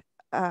beach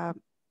to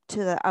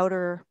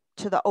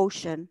the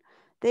ocean,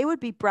 they would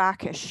be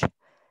brackish.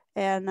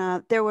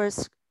 And there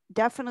was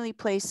definitely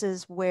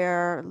places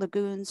where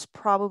lagoons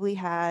probably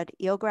had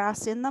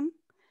eelgrass in them,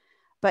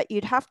 but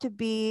you'd have to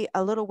be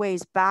a little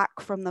ways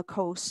back from the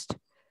coast.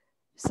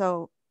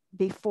 So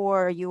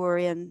before you were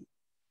in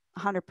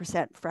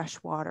 100% fresh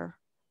water.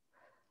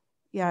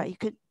 Yeah,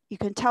 you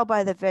can tell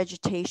by the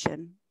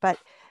vegetation, but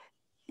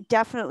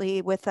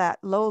definitely with that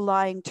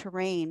low-lying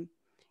terrain,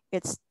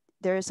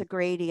 there's a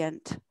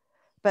gradient.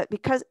 But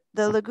because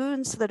the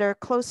lagoons that are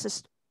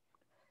closest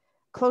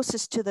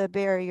to the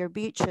barrier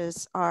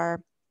beaches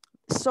are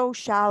so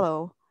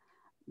shallow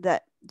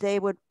that they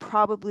would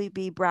probably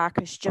be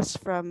brackish just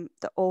from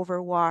the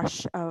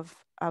overwash of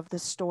the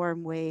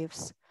storm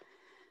waves.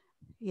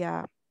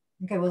 Yeah.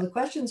 Okay, well, the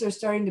questions are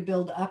starting to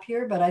build up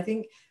here, but I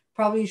think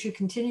probably you should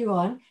continue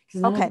on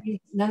because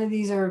none of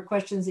these are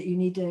questions that you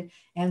need to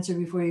answer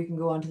before you can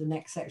go on to the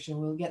next section.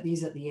 We'll get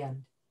these at the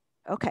end.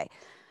 Okay,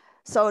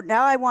 so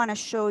now I want to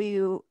show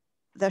you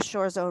the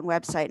ShoreZone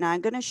website. Now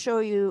I'm going to show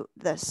you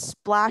the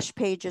splash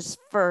pages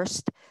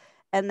first,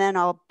 and then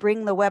I'll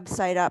bring the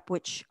website up,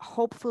 which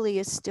hopefully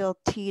is still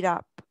teed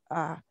up.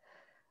 I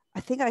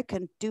think I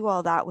can do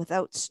all that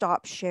without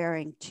stop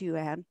sharing too,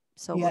 Anne.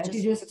 So yeah, we'll if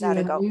you just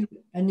do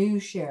a new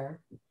share,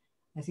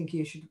 I think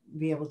you should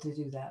be able to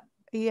do that.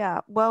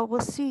 Yeah, well, we'll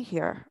see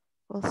here.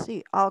 We'll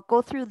see. I'll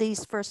go through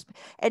these first.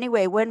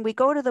 Anyway, when we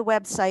go to the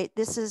website,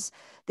 this is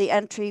the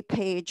entry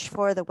page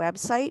for the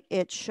website.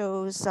 It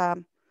shows, I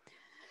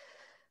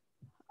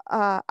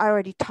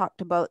already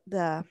talked about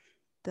the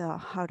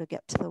how to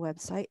get to the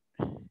website.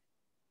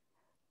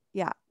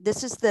 Yeah,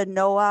 this is the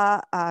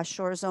NOAA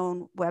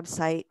ShoreZone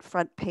website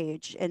front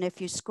page. And if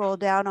you scroll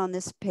down on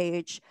this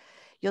page,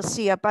 you'll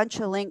see a bunch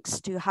of links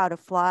to how to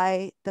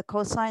fly the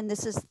coastline.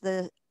 This is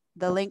the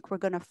link we're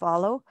going to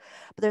follow.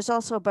 But there's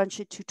also a bunch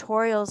of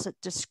tutorials that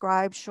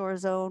describe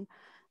ShoreZone,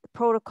 the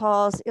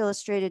protocols,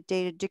 illustrated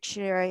data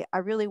dictionary. I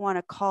really want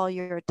to call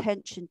your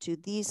attention to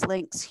these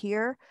links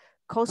here.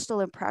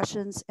 Coastal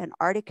Impressions and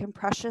Arctic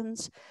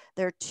Impressions.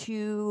 They're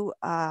two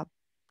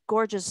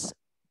gorgeous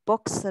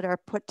books that are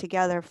put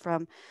together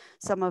from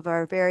some of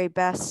our very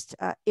best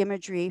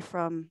imagery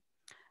from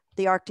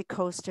the Arctic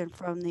coast and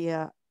from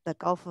the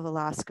Gulf of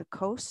Alaska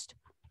coast.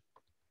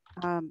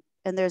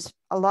 And there's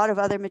a lot of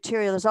other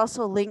material. There's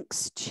also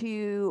links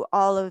to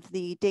all of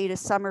the data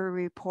summary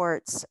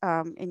reports,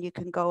 and you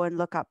can go and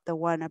look up the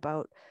one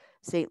about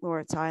St.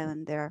 Lawrence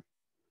Island there.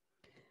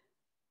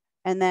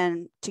 And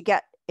then to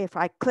get, if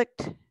I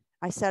clicked,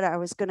 I said I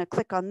was going to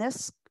click on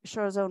this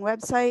ShoreZone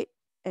website.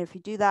 And if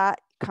you do that,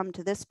 come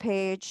to this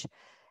page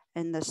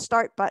and the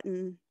start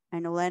button,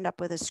 and you'll end up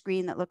with a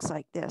screen that looks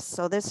like this.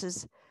 So this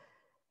is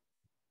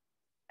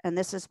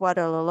what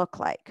it'll look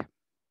like.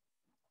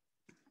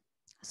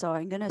 So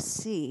I'm going to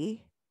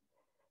see.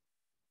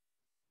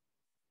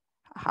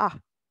 Aha,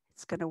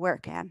 it's going to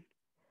work, Anne.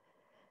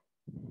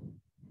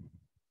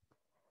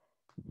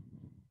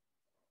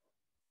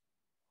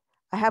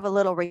 I have a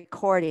little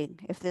recording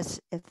if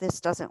this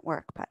doesn't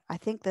work, but I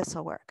think this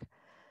will work.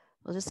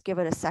 We'll just give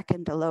it a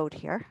second to load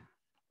here.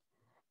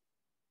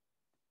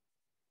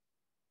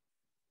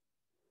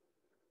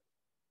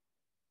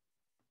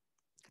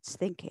 It's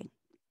thinking.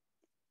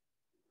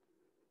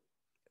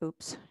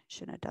 Oops,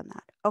 shouldn't have done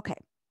that. Okay,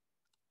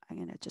 I'm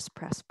going to just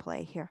press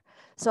play here.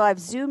 So I've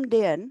zoomed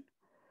in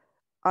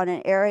on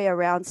an area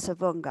around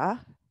Savoonga.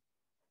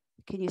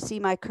 Can you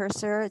see my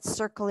cursor? It's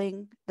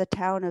circling the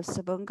town of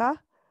Savoonga.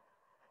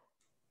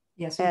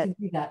 Yes, we can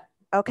see that.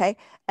 Okay,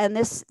 and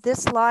this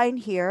line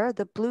here,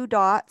 the blue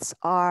dots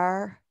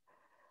are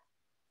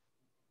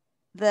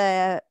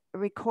the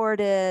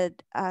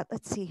recorded,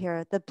 let's see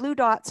here. The blue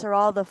dots are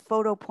all the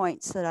photo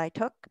points that I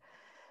took.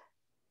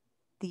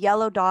 The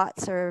yellow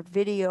dots are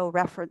video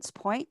reference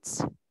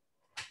points.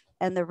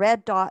 And the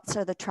red dots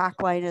are the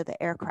track line of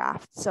the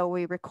aircraft. So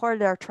we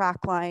recorded our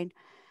track line,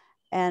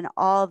 and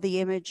all the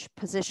image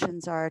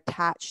positions are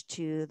attached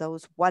to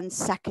those 1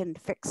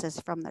 second fixes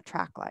from the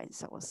track line.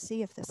 So we'll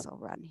see if this will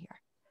run here.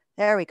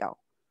 There we go.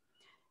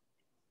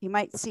 You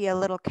might see a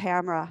little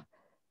camera.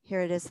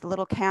 Here it is, the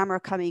little camera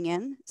coming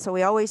in. So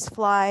we always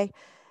fly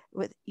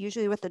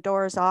usually with the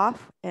doors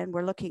off, and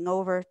we're looking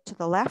over to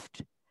the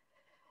left.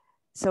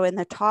 So in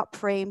the top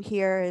frame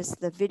here is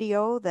the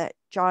video that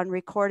John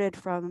recorded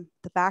from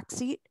the back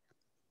seat.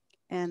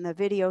 And the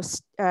video,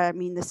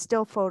 the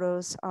still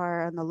photos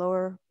are on the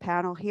lower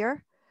panel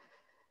here.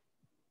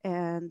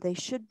 And they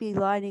should be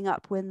lining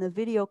up. When the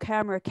video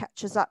camera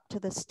catches up to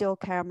the still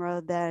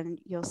camera, then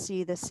you'll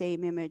see the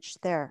same image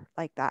there,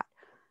 like that,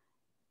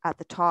 at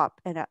the top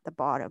and at the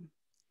bottom.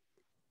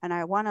 And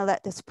I want to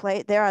let this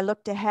play. There, I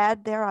looked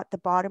ahead there at the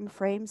bottom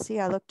frame. See,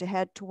 I looked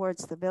ahead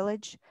towards the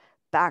village,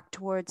 back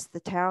towards the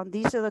town.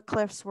 These are the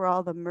cliffs where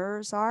all the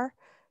MERS are.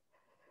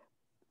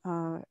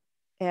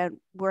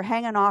 And we're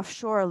hanging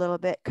offshore a little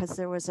bit because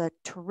there was a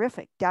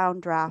terrific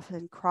downdraft,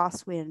 and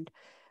crosswind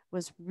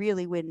was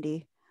really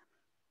windy.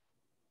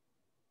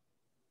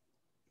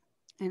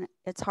 And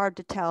it's hard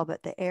to tell,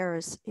 but the air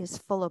is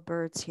full of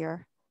birds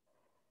here.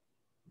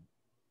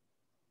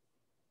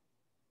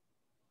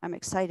 I'm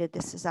excited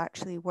this is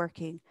actually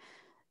working.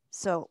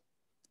 So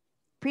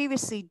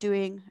previously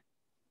doing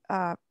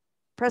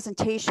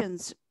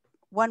presentations,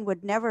 one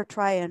would never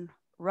try and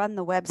run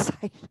the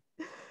website.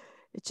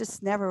 It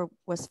just never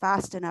was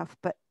fast enough,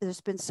 but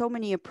there's been so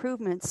many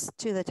improvements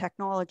to the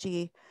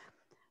technology.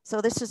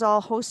 So this is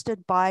all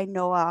hosted by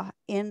NOAA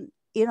in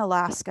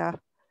Alaska.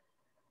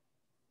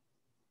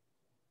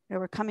 And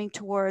we're coming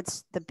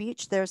towards the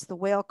beach. There's the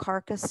whale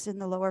carcass in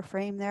the lower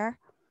frame there.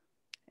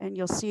 And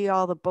you'll see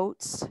all the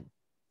boats.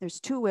 There's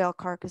 2 whale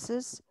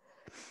carcasses.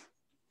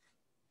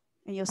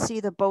 And you'll see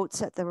the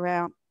boats at the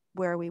ramp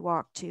where we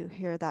walk to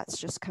here. That's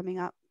just coming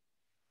up.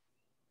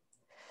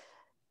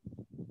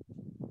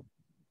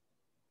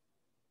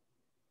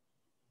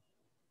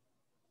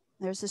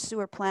 There's a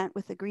sewer plant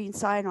with a green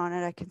sign on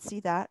it. I can see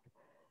that.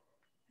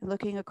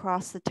 Looking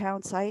across the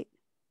town site.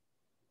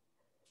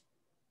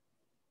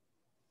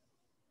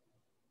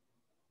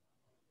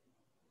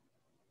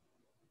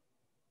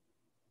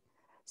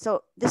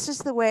 So this is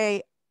the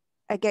way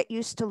I get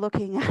used to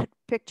looking at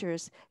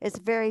pictures. It's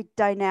very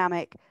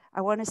dynamic.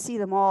 I want to see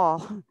them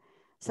all.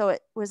 So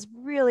it was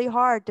really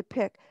hard to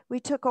pick. We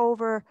took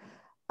over,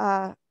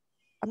 I'm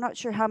not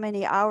sure how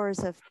many hours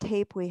of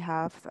tape we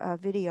have,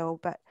 video,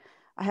 but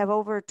I have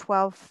over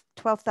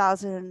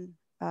 12,000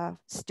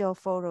 still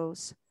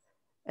photos.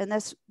 And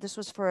this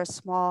was for a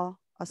small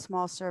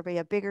survey.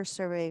 A bigger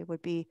survey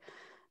would be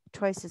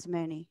twice as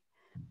many.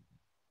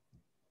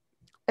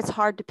 It's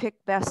hard to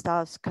pick best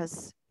ofs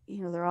because,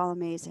 you know, they're all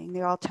amazing.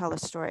 They all tell a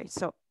story.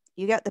 So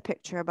you get the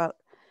picture about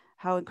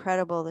how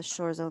incredible the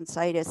ShoreZone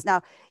site is.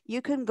 Now,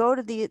 you can go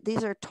to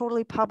these are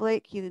totally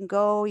public. You can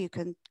go, you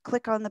can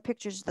click on the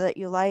pictures that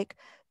you like,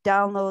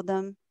 download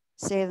them,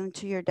 save them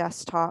to your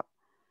desktop.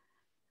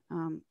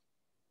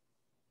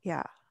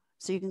 Yeah,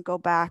 so you can go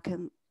back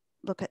and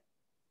look at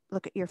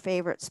your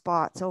favorite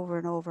spots over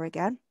and over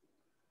again.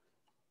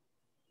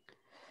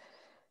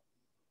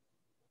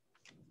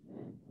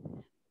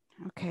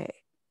 Okay.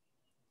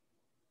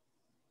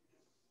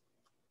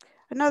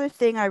 Another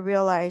thing I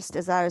realized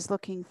as I was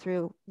looking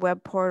through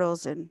web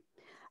portals, and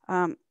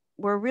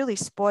we're really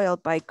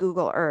spoiled by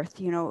Google Earth.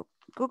 You know,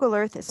 Google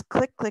Earth is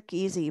click, click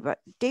easy, but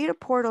data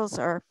portals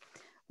are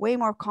way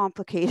more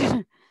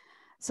complicated.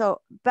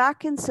 So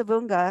back in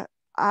Savoonga,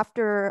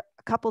 after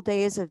a couple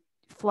days of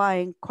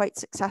flying quite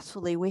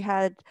successfully, we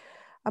had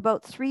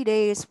about 3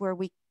 days where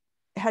we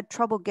had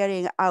trouble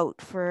getting out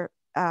for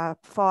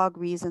fog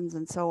reasons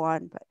and so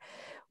on. But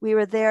we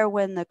were there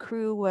when the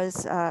crew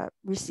was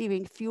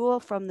receiving fuel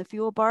from the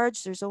fuel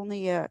barge. There's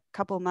only a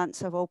couple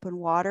months of open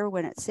water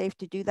when it's safe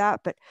to do that.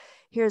 But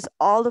here's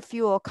all the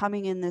fuel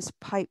coming in this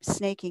pipe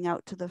snaking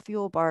out to the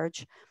fuel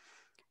barge.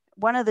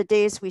 One of the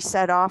days we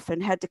set off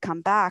and had to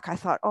come back, I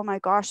thought, oh my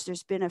gosh,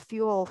 there's been a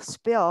fuel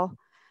spill,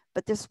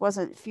 but this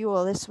wasn't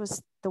fuel. This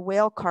was the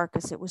whale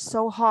carcass. It was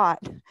so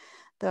hot.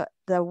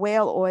 The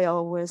whale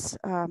oil was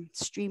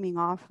streaming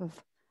off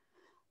of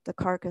the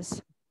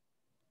carcass.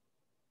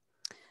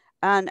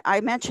 And I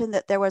mentioned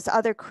that there was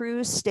other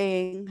crews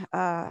staying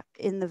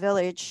in the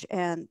village,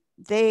 and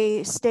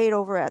they stayed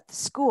over at the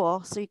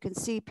school. So you can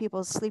see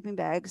people's sleeping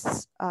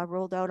bags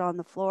rolled out on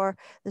the floor.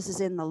 This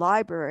is in the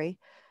library,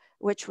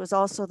 which was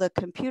also the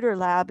computer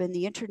lab and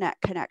the internet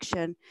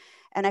connection.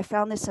 And I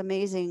found this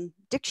amazing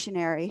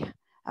dictionary.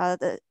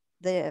 The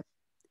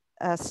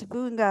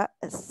Savoonga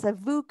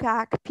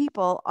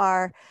people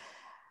are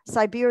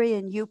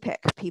Siberian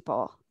Yupik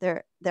people.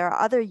 There are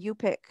other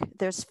Yupik.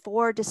 There's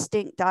 4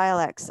 distinct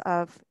dialects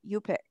of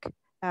Yupik.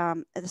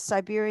 The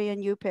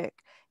Siberian Yupik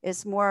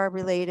is more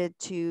related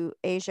to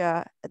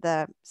Asia,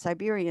 the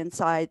Siberian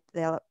side,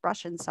 the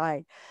Russian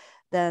side,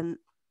 than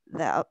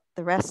the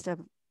rest of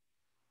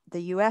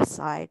the US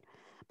side.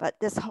 But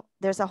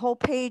there's a whole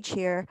page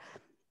here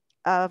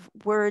of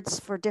words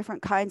for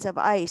different kinds of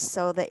ice.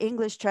 So the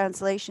English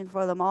translation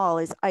for them all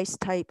is ice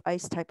type,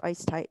 ice type,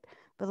 ice type.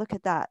 But look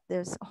at that.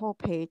 There's a whole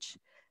page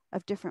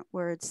of different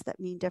words that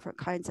mean different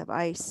kinds of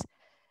ice.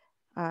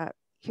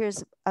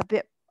 Here's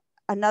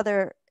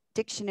another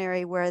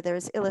dictionary where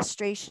there's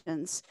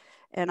illustrations.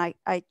 And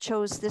I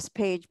chose this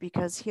page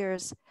because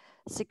here's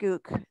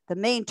Siguk, the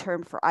main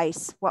term for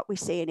ice, what we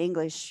say in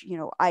English, you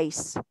know,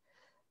 ice.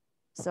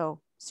 So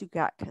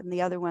Sugak, and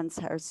the other ones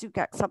are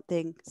Sugak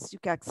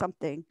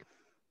something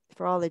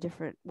for all the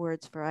different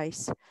words for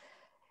ice.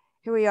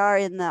 Here we are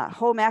in the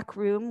home ec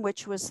room,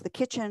 which was the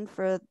kitchen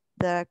for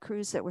the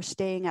crews that were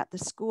staying at the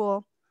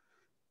school.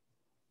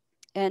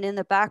 And in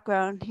the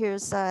background,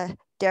 here's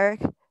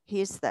Derek.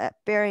 He's the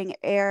Bering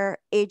Air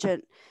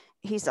agent.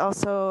 He's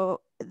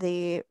also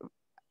the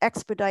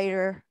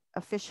expediter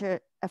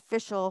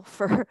official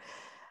for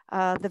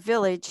the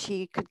village.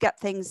 He could get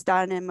things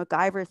done and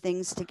MacGyver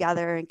things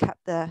together and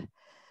kept the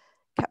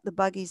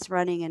buggies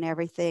running and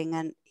everything.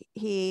 And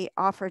he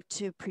offered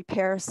to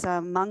prepare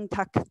some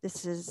mungtuk.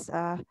 This is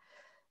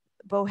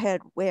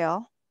bowhead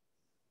whale.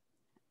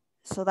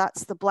 So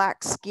that's the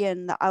black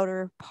skin, the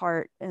outer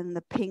part, and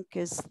the pink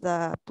is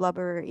the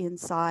blubber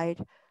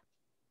inside.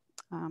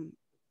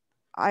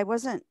 I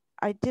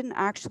didn't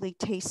actually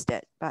taste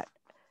it, but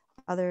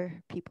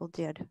other people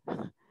did.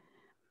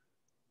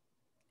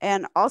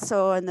 And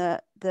also in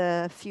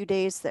the few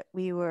days that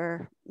we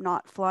were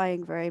not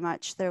flying very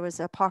much, there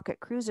was a pocket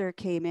cruiser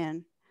came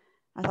in.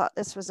 I thought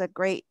this was a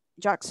great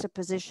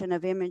juxtaposition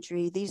of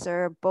imagery. These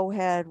are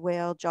bowhead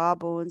whale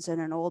jawbones and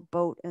an old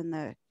boat and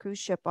the cruise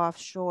ship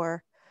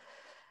offshore.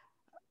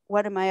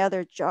 One of my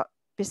other jobs,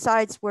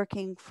 besides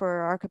working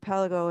for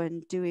Archipelago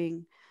and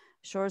doing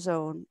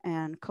ShoreZone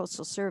and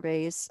coastal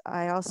surveys,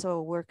 I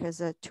also work as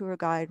a tour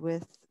guide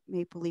with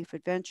Maple Leaf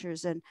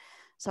Adventures. And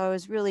so I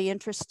was really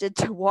interested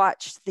to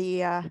watch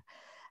the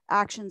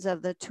actions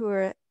of the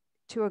tour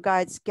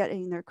guides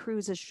getting their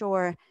crews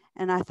ashore.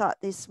 And I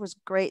thought this was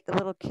great. The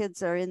little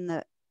kids are in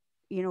the,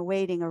 you know,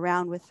 waiting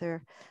around with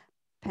their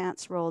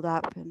pants rolled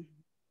up.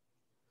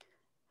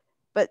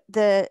 But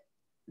the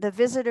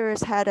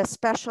visitors had a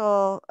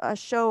special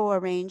show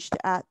arranged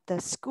at the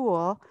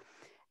school.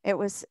 It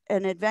was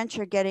an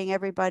adventure getting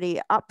everybody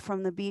up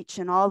from the beach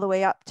and all the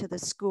way up to the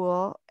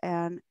school.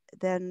 And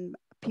then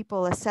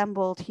people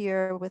assembled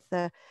here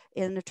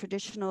in the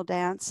traditional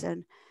dance,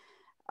 and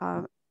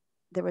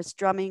there was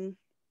drumming.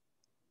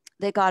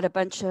 They got a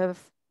bunch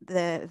of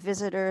the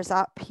visitors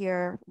up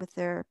here with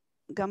their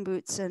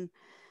gumboots and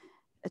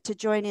to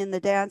join in the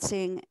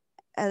dancing.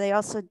 They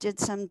also did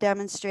some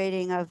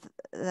demonstrating of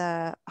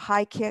the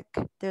high kick.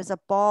 There's a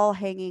ball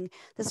hanging.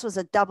 This was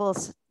a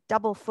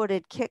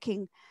double-footed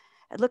kicking.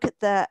 Look at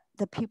the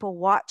people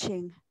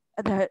watching,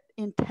 the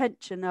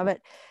intention of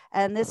it.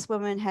 And this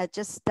woman had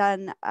just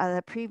done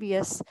the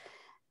previous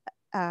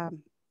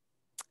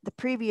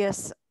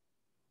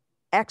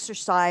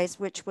exercise,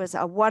 which was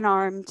a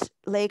one-armed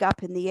leg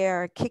up in the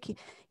air, kicking.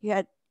 You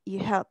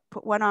had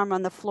put one arm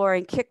on the floor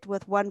and kicked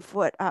with one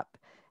foot up.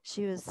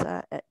 She was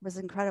it was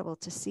incredible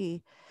to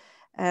see.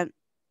 And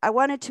I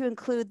wanted to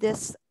include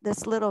this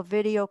little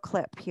video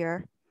clip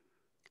here.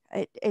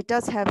 It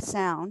does have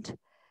sound,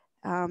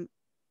 and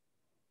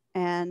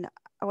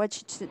I want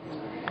you to.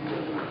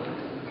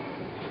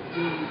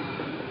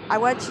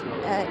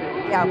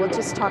 Yeah, we'll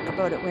just talk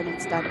about it when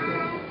it's done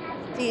here.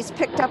 He's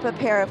picked up a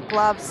pair of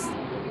gloves.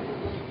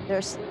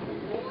 He's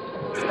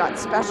got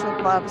special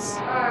gloves for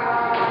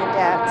the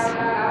dance.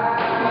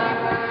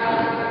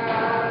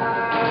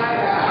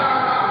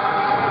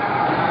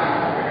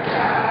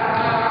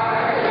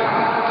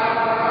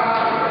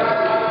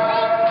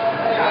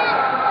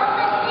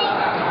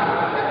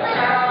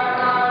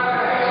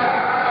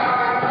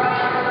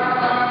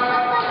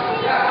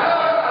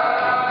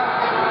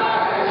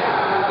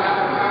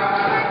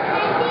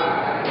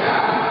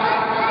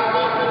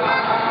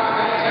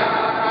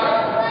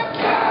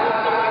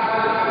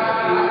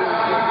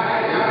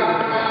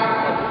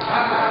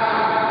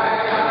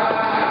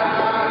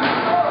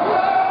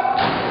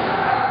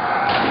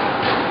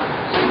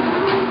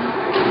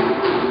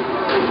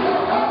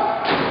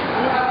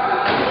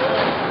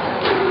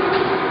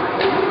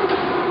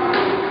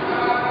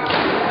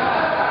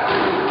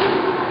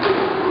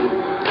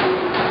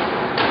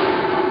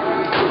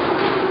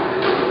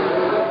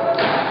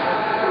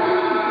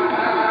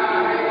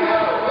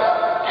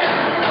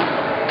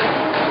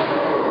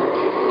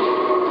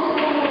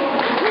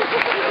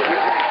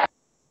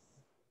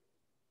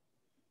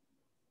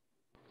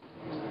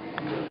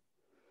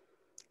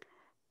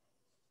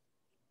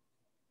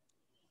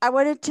 I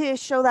wanted to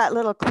show that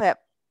little clip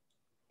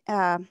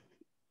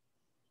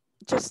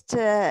just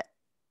to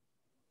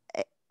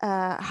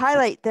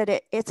highlight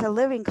that it's a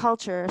living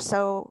culture.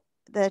 So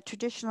the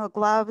traditional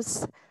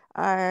gloves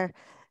are,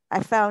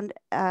 I found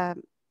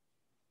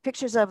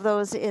pictures of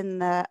those in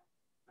the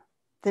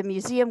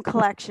museum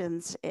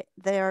collections.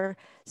 They're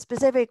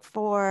specific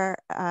for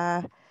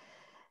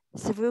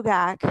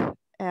Savoonga.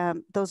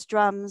 Those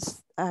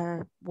drums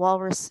are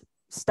walrus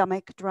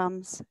stomach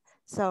drums.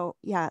 So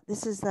yeah,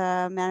 this is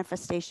the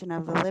manifestation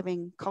of the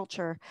living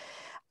culture.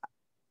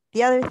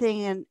 The other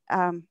thing,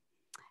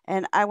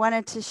 and I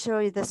wanted to show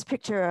you this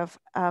picture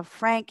of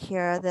Frank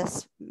here,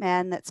 this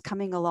man that's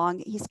coming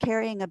along. He's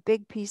carrying a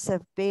big piece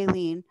of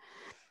baleen.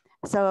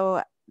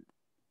 So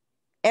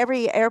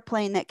every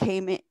airplane that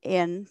came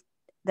in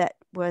that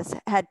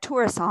had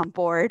tourists on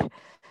board,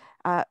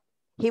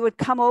 he would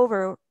come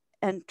over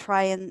and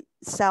try and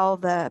sell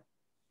the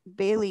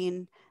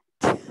baleen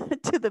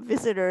to the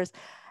visitors.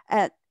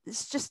 And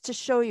it's just to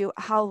show you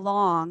how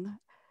long,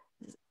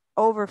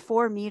 over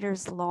 4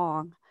 meters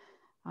long.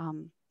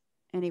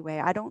 Anyway,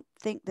 I don't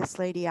think this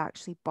lady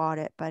actually bought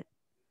it, but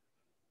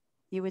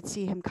you would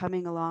see him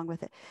coming along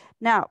with it.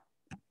 Now,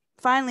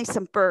 finally,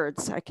 some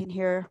birds. I can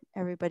hear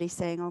everybody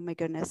saying, oh my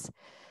goodness.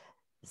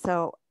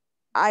 So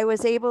I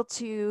was able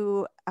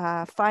to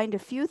find a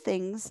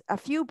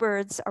few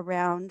birds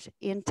around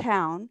in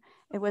town.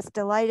 I was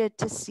delighted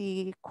to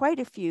see quite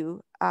a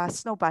few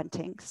snow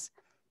buntings.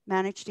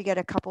 Managed to get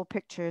a couple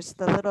pictures.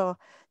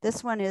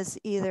 This one is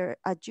either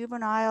a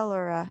juvenile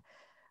or a,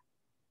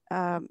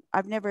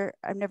 I've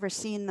never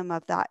seen them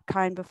of that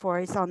kind before.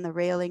 He's on the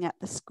railing at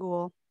the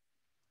school.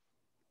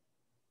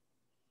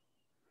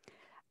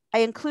 I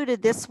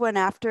included this one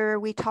after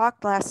we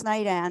talked last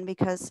night, Anne,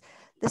 because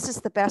this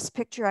is the best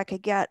picture I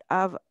could get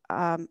of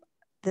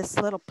this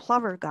little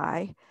plover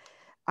guy.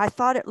 I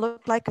thought it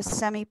looked like a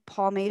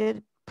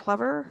semi-palmated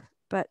plover,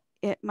 but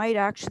it might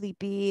actually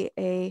be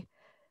a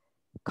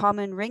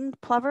common ringed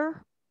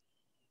plover,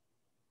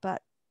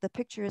 but the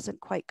picture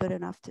isn't quite good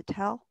enough to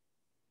tell.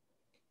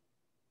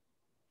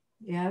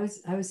 Yeah,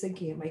 I was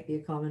thinking it might be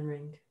a common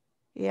ringed.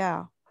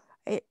 Yeah,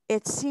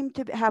 it seemed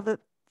to have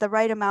the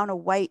right amount of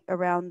white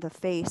around the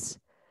face.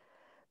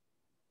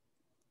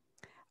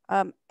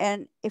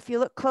 And if you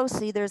look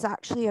closely, there's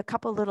actually a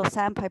couple little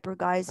sandpiper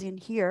guys in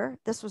here.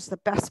 This was the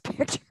best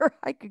picture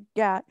I could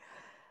get.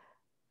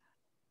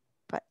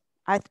 But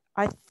I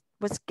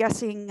was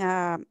guessing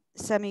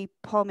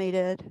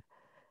semi-palmated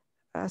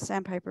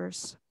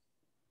sandpipers.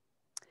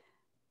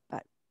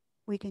 But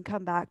we can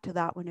come back to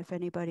that one if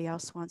anybody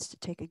else wants to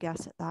take a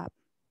guess at that.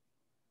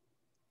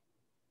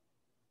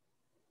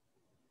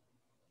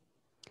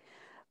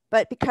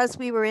 But because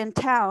we were in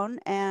town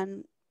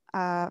and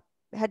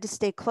had to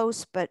stay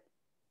close, but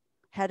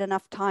had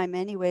enough time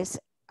anyways,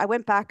 we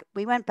went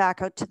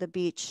back out to the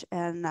beach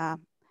and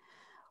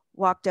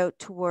walked out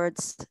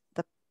towards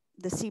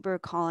the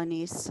seabird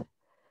colonies.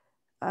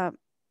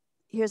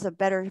 Here's a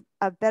better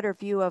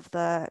view of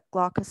the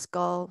glaucous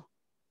gull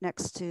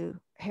next to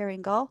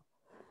herring gull,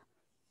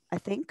 I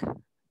think.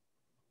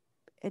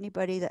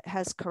 Anybody that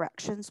has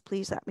corrections,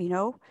 please let me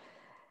know.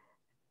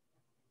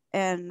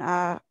 And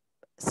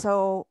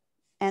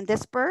and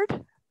this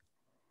bird,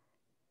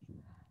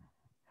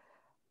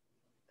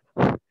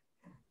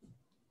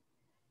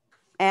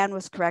 Anne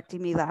was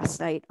correcting me last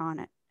night on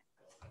it.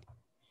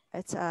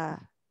 It's a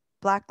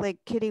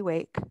black-legged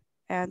kittiwake.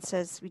 Anne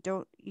says we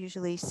don't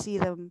usually see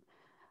them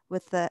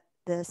with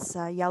this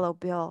yellow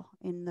bill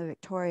in the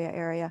Victoria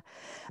area.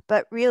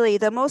 But really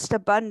the most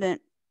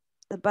abundant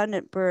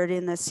bird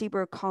in the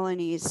seabird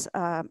colonies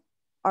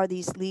are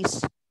these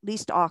least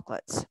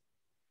auklets.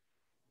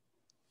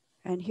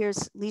 And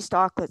here's least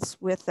auklets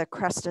with the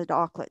crested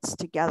auklets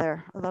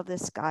together. I love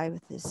this guy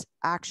with this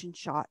action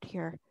shot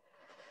here.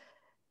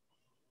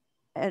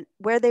 And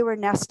where they were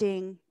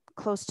nesting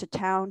close to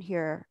town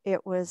here.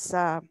 It was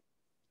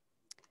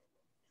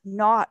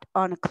not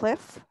on a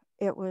cliff.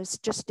 It was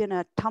just in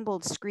a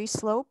tumbled scree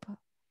slope.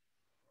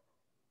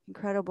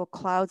 Incredible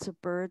clouds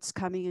of birds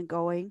coming and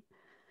going.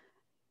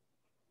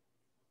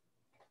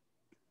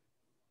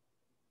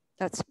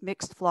 That's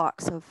mixed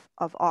flocks of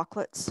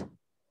auklets.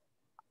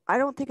 I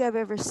don't think I've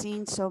ever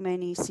seen so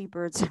many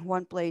seabirds in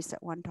one place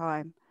at one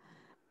time.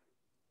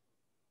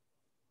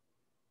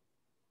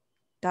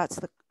 That's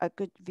a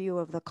good view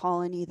of the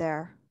colony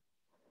there.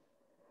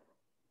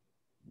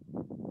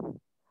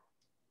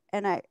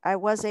 And I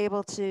was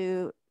able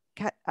to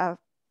get a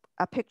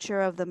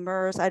picture of the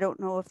murres. I don't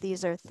know if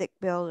these are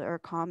thick-billed or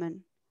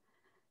common.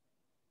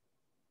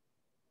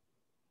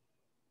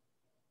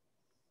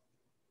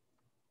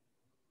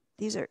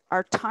 These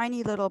are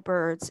tiny little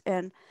birds.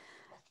 And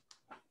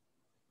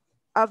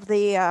of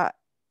the,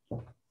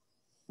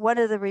 one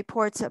of the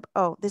reports of,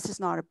 oh, this is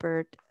not a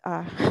bird.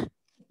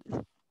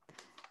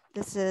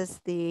 This is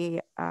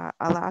the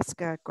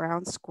Alaska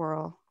ground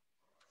squirrel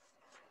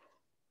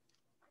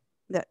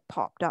that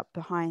popped up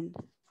behind.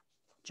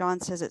 John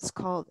says it's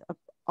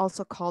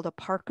also called a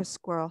parka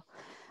squirrel.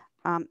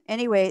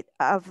 Anyway,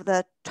 of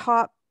the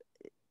top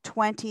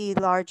 20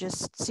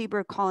 largest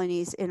seabird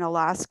colonies in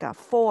Alaska,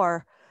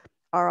 4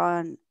 are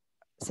on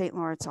St.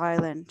 Lawrence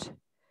Island.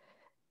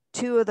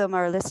 2 of them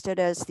are listed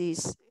as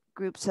these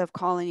groups of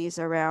colonies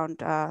around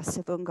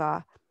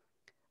Savoonga.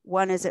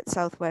 1 is at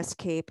Southwest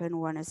Cape and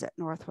 1 is at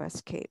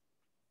Northwest Cape.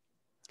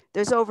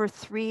 There's over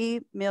 3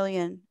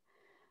 million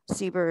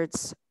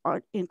seabirds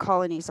in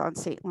colonies on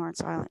St.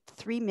 Lawrence Island.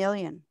 3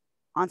 million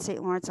on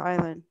St. Lawrence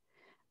Island,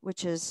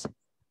 which is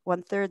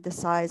 1/3 the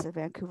size of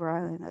Vancouver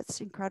Island.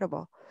 That's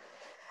incredible.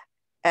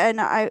 And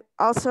I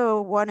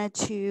also wanted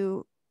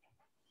to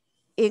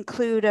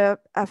include a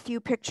few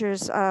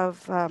pictures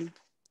of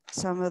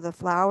some of the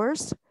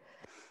flowers.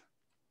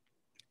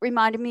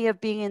 Reminded me of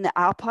being in the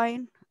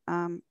Alpine.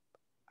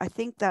 I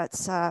think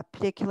that's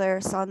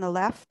pedicularis on the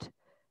left,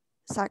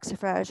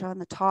 saxifrage on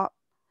the top,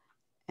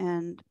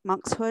 and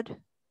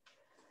monkshood.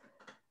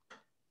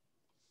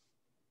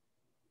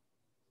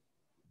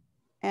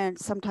 And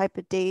some type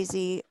of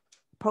daisy,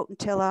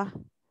 potentilla,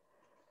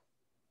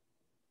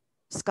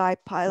 sky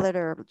pilot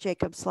or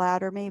Jacob's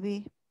ladder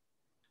maybe.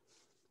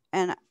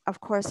 And of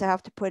course I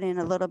have to put in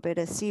a little bit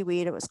of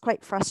seaweed. It was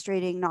quite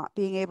frustrating not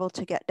being able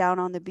to get down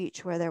on the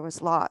beach where there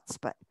was lots,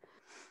 but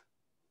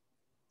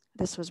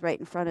this was right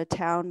in front of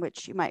town,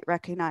 which you might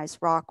recognize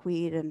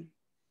rockweed,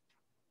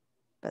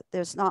 but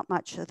there's not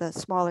much of the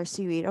smaller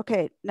seaweed.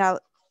 Okay, now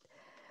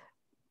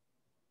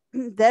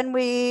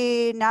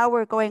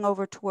we're going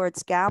over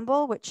towards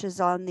Gamble, which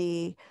is on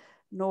the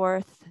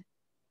northeast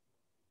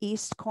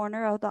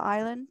corner of the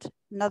island.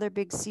 Another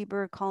big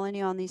seabird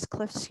colony on these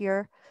cliffs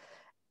here.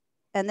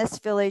 And this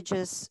village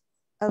is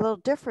a little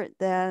different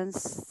than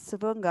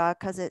Savoonga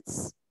because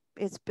it's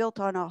built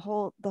on the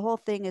whole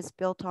thing is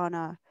built on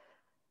a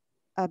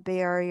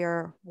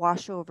barrier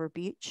washover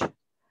beach.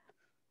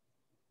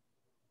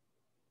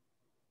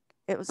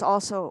 It was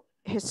also,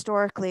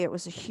 historically, it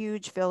was a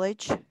huge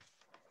village,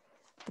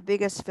 the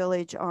biggest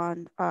village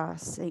on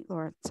St.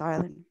 Lawrence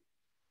Island.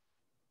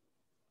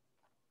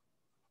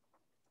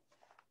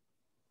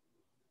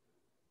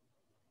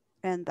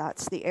 And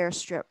that's the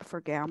airstrip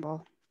for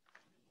Gamble.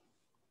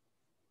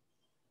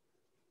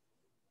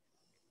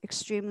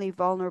 Extremely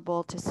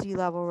vulnerable to sea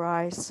level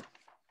rise.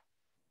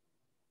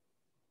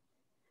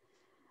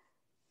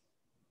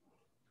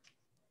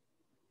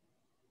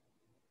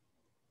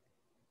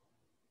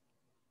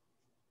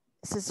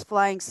 This is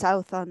flying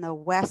south on the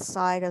west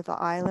side of the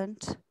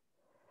island.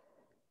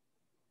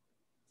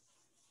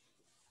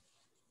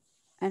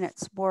 And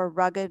it's more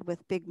rugged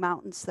with big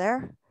mountains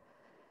there.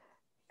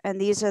 And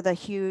these are the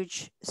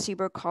huge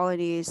seabird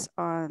colonies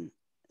on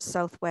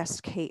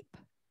Southwest Cape.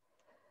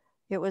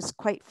 It was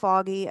quite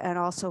foggy and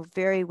also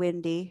very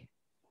windy.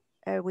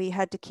 We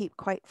had to keep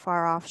quite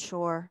far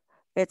offshore.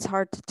 It's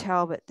hard to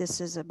tell, but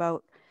this is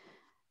about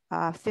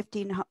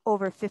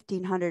over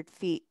 1,500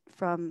 feet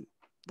from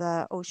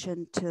the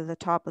ocean to the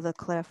top of the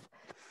cliff.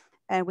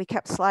 And we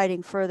kept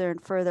sliding further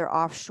and further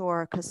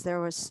offshore because there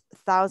was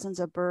thousands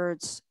of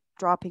birds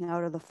dropping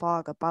out of the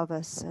fog above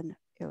us, and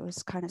it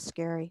was kind of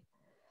scary.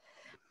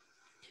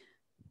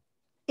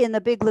 In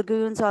the big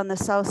lagoons on the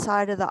south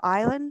side of the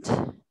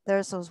island,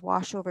 there's those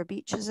washover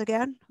beaches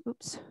again.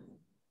 Oops.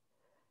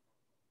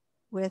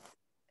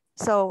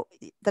 So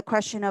the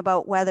question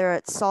about whether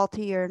it's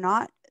salty or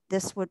not,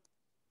 this would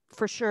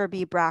for sure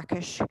be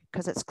brackish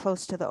because it's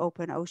close to the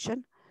open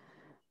ocean.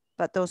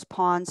 But those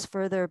ponds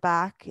further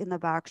back in the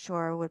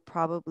backshore would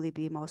probably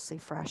be mostly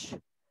fresh.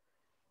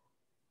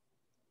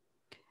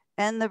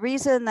 And the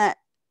reason that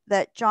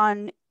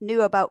John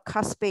knew about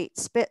cuspate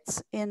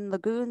spits in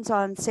lagoons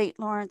on St.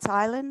 Lawrence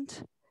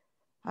Island,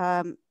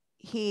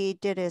 he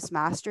did his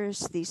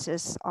master's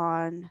thesis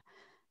on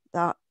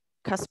the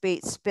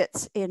cuspate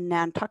spits in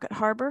Nantucket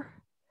Harbor.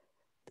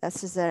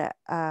 This is a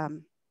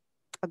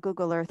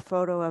Google Earth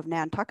photo of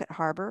Nantucket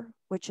Harbor,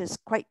 which is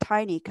quite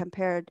tiny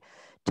compared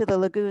to the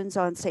lagoons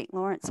on St.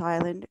 Lawrence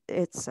Island.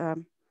 It's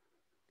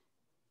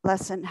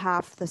less than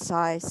half the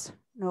size,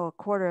 no, a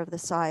quarter of the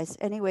size.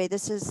 Anyway,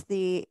 this is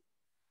the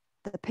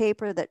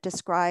paper that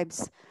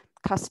describes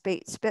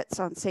cuspate spits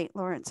on St.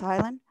 Lawrence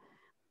Island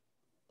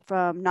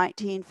from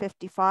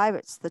 1955.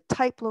 It's the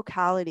type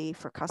locality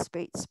for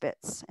cuspate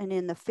spits. And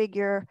in the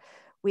figure,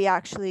 we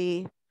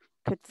actually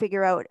could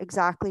figure out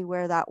exactly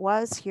where that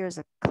was. Here's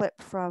a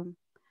clip from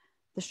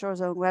the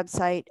ShoreZone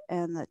website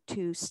and the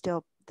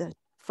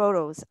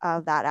photos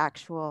of that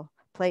actual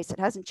place. It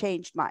hasn't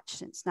changed much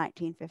since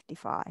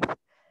 1955.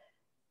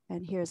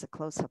 And here's a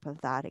close-up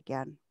of that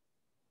again.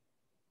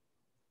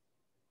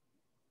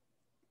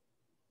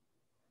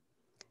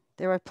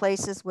 There were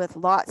places with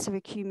lots of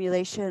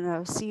accumulation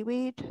of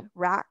seaweed,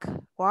 rack,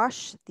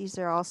 wash. These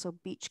are also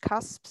beach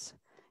cusps.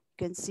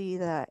 You can see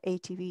the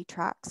ATV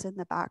tracks in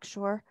the back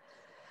shore.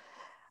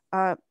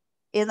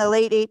 In the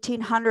late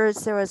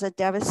 1800s, there was a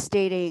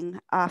devastating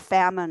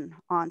famine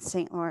on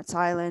St. Lawrence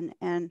Island,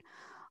 and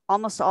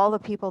almost all the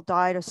people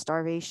died of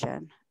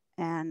starvation,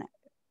 and it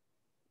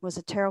was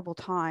a terrible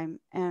time.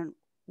 And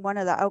one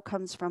of the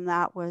outcomes from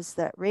that was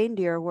that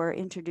reindeer were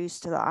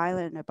introduced to the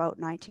island about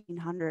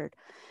 1900.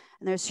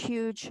 And there's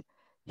huge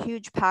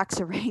packs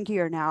of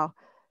reindeer now.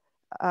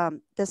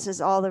 This is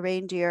all the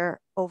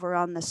reindeer over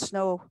on the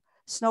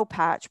snow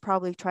patch,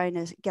 probably trying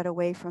to get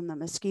away from the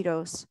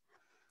mosquitoes.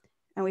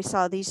 And we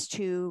saw these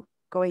two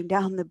going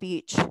down the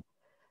beach.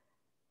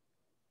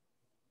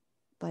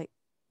 Like,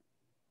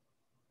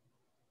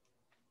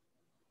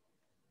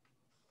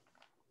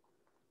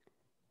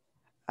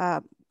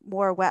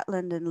 more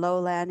wetland and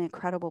lowland,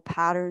 incredible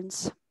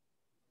patterns.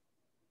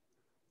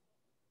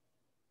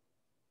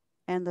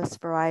 Endless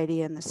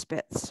variety in the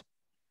spits.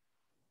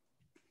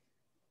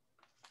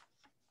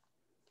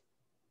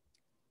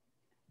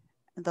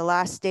 The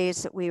last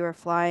days that we were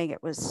flying,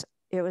 it was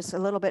a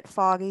little bit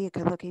foggy,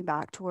 looking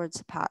back towards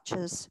the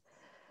patches.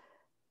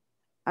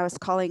 I was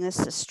calling this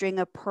a string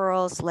of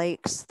pearls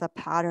lakes, the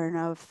pattern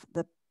of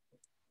the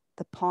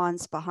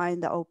ponds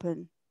behind the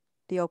open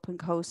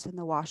coast and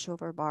the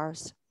washover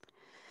bars.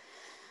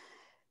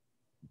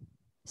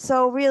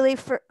 So really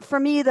for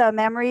me, the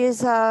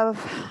memories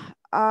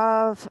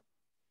of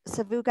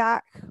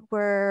Savoonga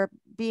were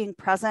being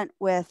present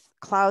with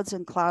clouds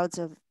and clouds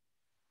of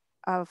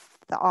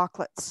the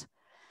auklets.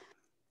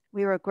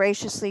 We were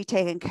graciously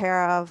taken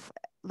care of,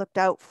 looked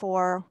out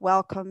for,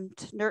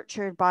 welcomed,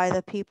 nurtured by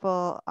the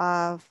people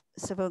of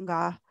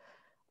Savoonga.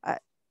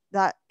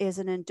 That is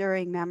an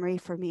enduring memory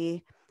for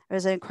me.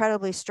 There's an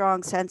incredibly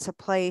strong sense of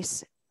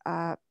place,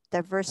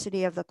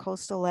 diversity of the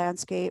coastal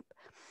landscape.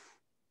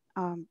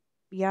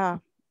 Yeah,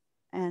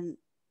 and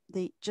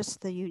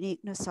just the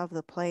uniqueness of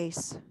the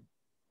place.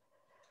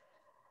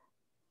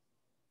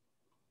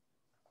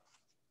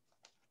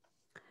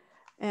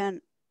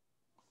 And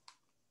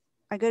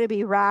I'm going to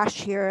be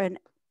rash here and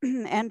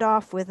end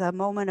off with a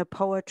moment of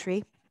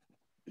poetry.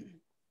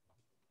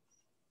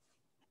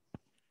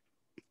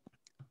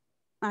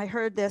 I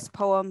heard this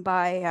poem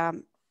by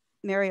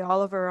Mary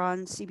Oliver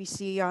on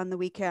CBC on the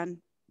weekend,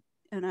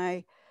 and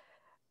I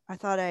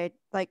thought I'd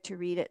like to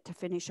read it to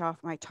finish off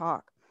my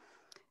talk.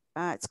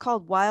 It's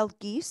called Wild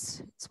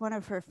Geese. It's one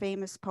of her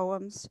famous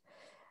poems.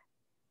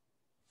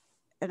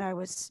 And I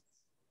was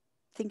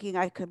thinking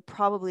I could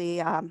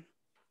probably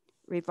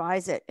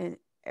revise it. And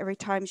every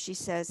time she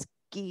says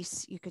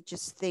geese, you could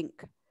just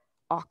think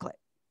auklet.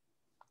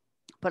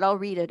 But I'll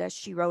read it as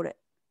she wrote it,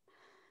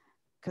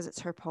 because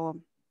it's her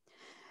poem.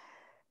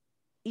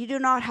 You do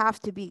not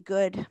have to be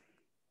good.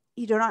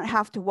 You do not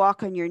have to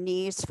walk on your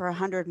knees for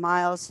 100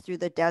 miles through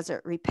the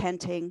desert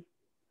repenting.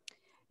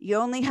 You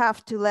only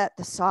have to let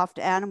the soft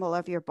animal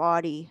of your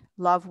body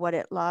love what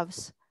it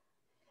loves.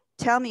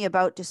 Tell me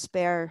about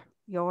despair,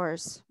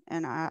 yours,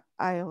 and I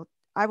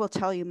will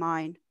tell you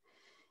mine.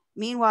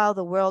 Meanwhile,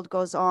 the world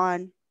goes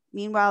on.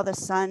 Meanwhile, the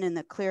sun and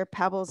the clear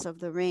pebbles of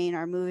the rain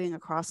are moving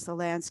across the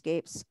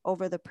landscapes,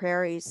 over the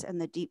prairies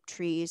and the deep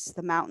trees,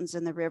 the mountains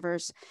and the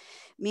rivers.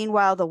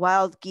 Meanwhile, the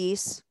wild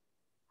geese,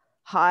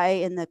 high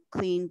in the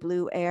clean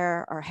blue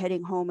air, are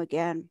heading home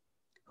again.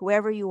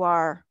 Whoever you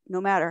are,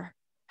 no matter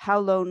how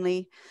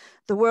lonely,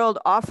 the world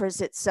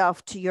offers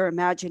itself to your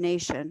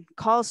imagination,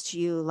 calls to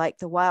you like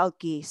the wild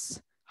geese,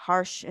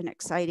 harsh and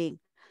exciting,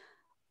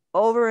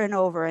 over and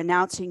over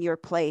announcing your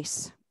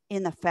place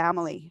in the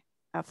family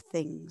of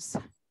things.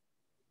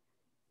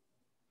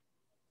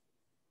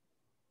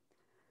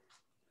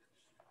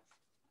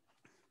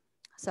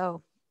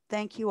 So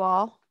thank you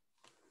all.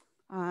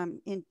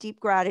 In deep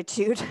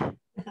gratitude.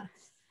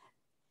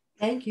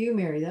 Thank you,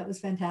 Mary. That was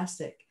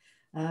fantastic.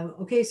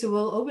 Okay, so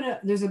we'll open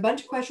up. There's a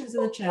bunch of questions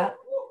in the chat,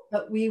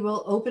 but we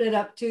will open it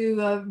up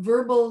to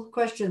verbal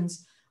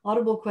questions,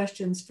 audible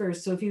questions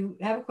first. So if you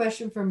have a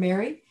question for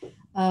Mary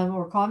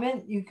or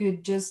comment, you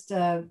could just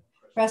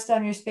press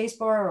down your space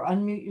bar or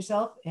unmute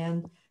yourself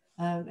and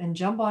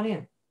jump on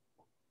in.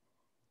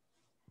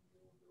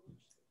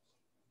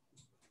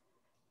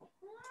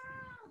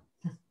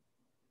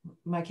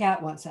 My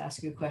cat wants to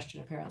ask you a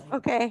question, apparently.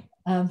 Okay.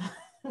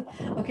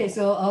 Okay,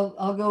 so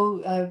I'll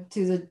go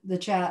to the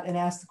chat and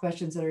ask the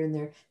questions that are in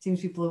there.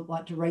 Seems people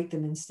want to write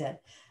them instead.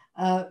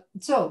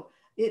 So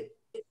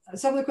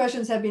some of the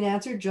questions have been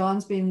answered.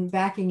 John's been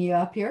backing you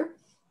up here,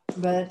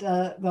 but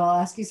I'll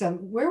ask you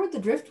some. Where would the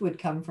driftwood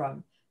come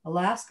from?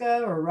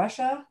 Alaska or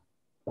Russia?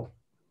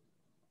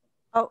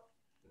 Oh,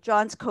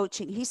 John's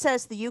coaching. He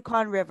says the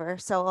Yukon River.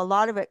 So a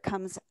lot of it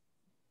comes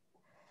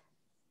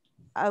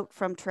out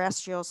from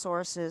terrestrial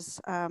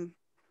sources.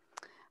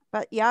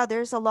 But yeah,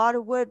 there's a lot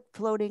of wood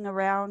floating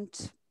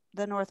around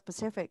the North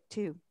Pacific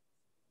too.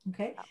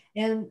 Okay.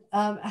 And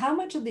how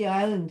much of the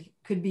island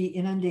could be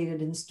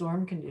inundated in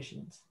storm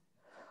conditions?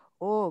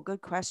 Oh,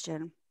 good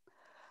question.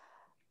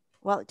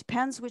 Well, it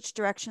depends which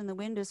direction the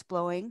wind is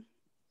blowing.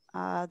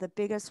 The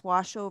biggest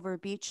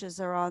washover beaches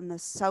are on the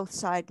south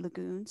side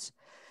lagoons.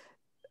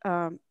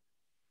 I'm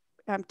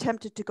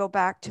tempted to go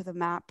back to the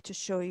map to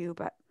show you,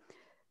 but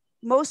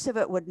most of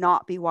it would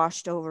not be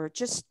washed over,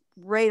 just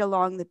right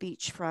along the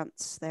beach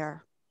fronts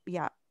there.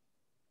 Yeah.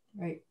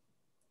 Right.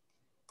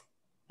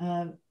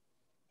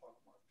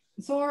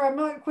 Thor, I'm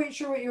not quite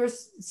sure what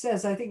yours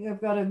says. I think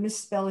I've got a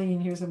misspelling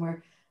in here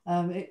somewhere.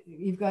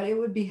 You've got, it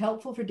would be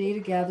helpful for data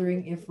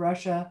gathering if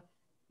Russia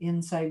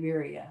in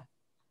Siberia.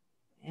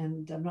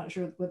 And I'm not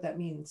sure what that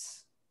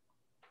means.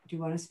 Do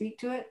you want to speak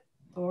to it?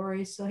 Or are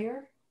you still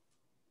here?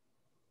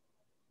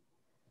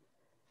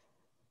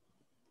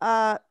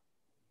 I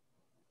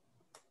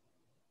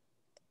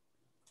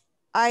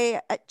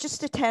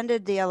just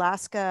attended the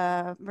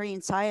Alaska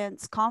Marine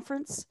Science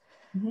Conference.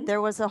 Mm-hmm.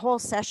 There was a whole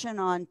session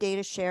on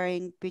data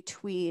sharing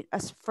between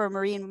us for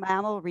marine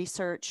mammal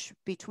research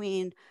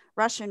between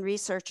Russian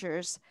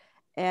researchers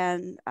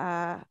and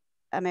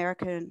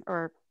American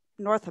or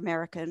North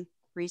American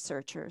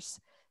researchers.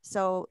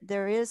 So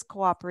there is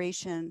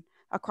cooperation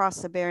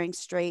across the Bering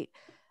Strait.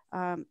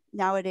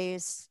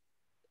 Nowadays,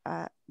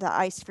 the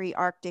ice-free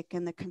Arctic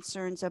and the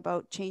concerns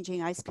about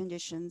changing ice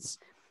conditions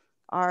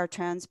are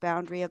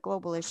transboundary a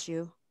global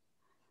issue.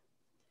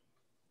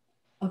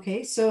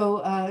 Okay, so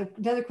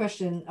another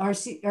question: Are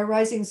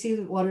rising sea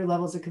water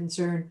levels a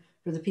concern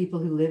for the people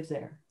who live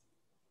there?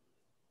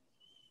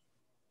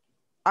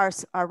 Are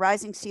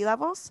rising sea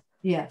levels?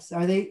 Yes.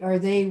 Are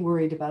they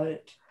worried about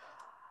it?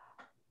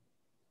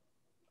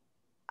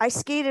 I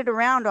skated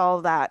around all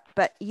of that,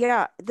 but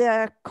yeah,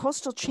 the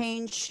coastal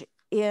change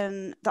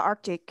in the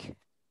Arctic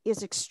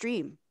is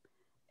extreme,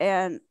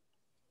 and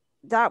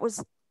that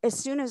was, as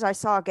soon as I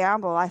saw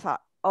Gamble, I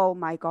thought, oh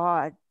my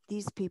God,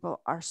 these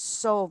people are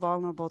so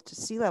vulnerable to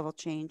sea level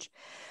change.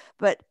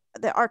 But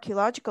the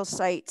archaeological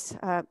sites,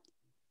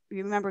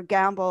 remember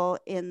Gamble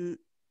in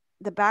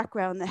the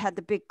background that had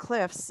the big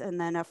cliffs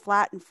and then a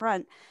flat in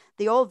front.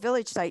 The old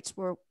village sites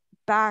were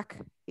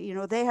back, you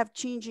know, they have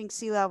changing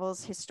sea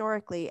levels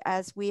historically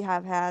as we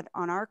have had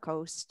on our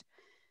coast.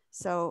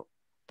 So,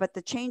 but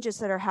the changes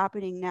that are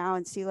happening now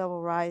in sea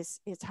level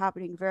rise, it's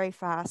happening very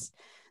fast.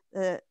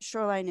 The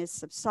shoreline is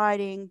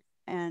subsiding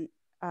and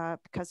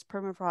because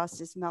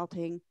permafrost is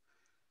melting.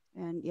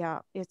 And yeah,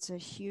 it's a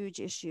huge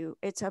issue.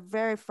 It's a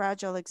very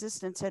fragile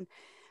existence. And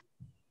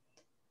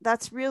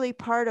that's really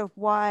part of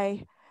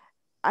why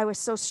I was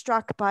so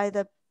struck by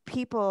the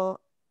people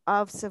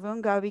of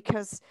Savoonga,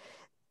 because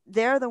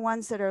they're the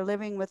ones that are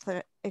living with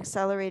the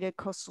accelerated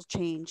coastal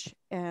change.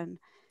 And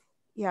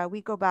yeah,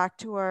 we go back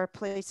to our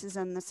places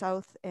in the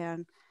south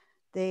and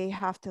they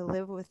have to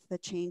live with the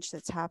change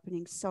that's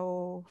happening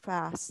so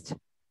fast.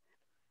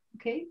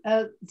 Okay.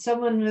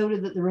 Someone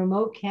noted that the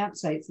remote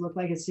campsites look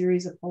like a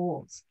series of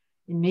holes.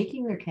 In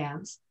making their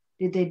camps,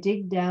 did they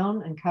dig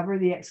down and cover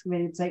the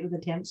excavated site with a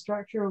tent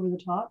structure over the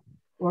top?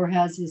 Or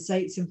has the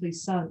site simply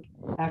sunk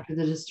after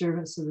the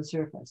disturbance to the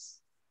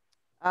surface?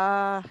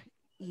 Yeah.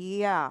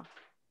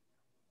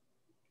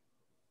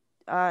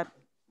 Hang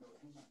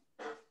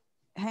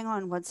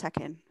on one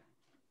second.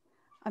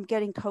 I'm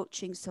getting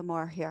coaching some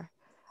more here.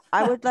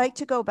 I would like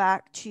to go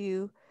back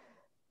to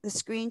the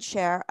screen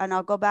share and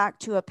I'll go back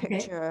to a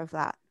picture of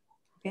that.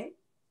 Okay.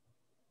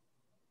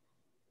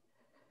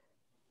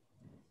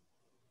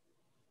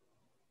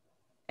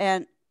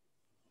 And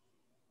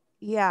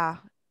yeah,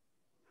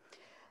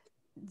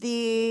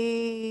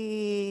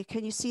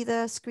 can you see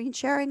the screen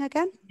sharing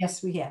again?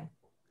 Yes, we can.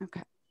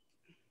 Okay.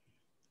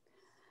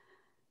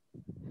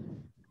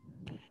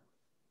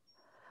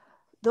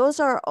 Those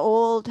are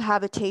old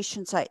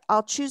habitation sites.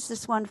 I'll choose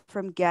this one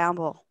from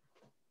Gamble.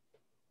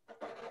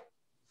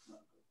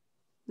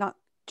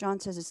 John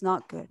says it's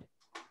not good,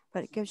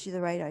 but it gives you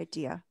the right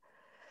idea.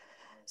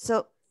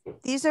 So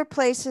these are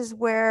places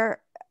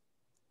where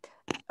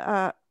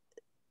the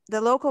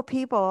local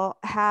people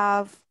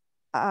have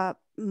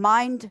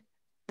mined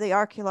the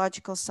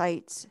archaeological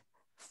sites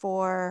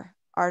for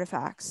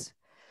artifacts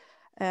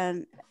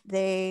and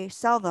they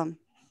sell them.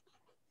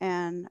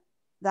 And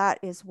that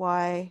is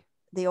why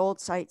the old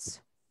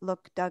sites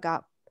look dug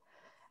up.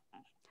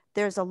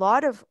 There's a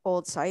lot of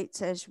old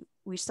sites, as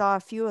we saw a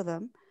few of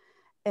them,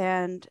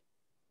 and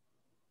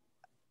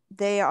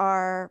they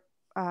are,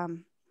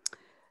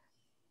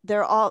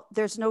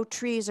 there's no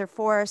trees or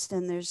forest,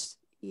 and there's,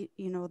 you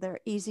know, they're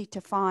easy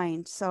to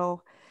find.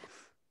 So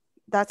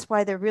that's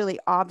why they're really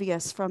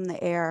obvious from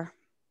the air.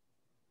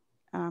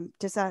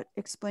 Does that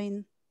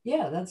explain?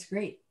 Yeah, that's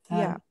great.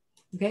 Yeah.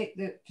 Okay,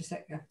 just a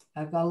sec.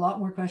 I've got a lot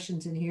more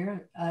questions in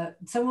here.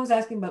 Someone was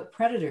asking about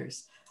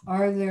predators.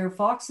 Are there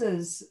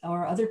foxes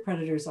or other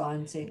predators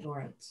on St.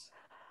 Lawrence?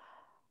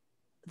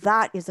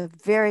 That is a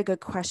very good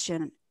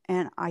question,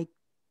 and I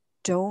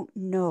don't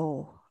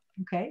know.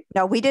 Okay.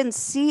 Now, we didn't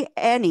see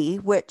any,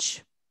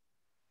 which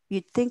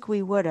you'd think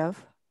we would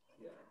have.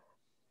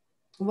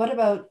 What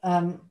about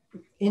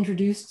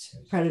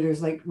introduced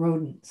predators like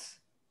rodents,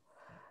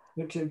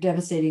 which are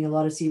devastating a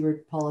lot of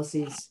seabird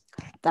colonies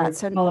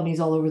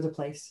all over the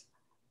place?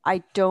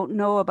 I don't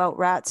know about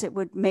rats. It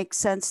would make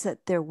sense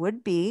that there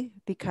would be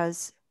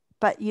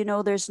but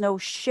there's no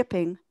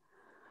shipping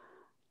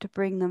to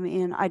bring them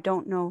in. I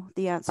don't know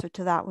the answer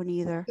to that one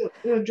either.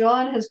 So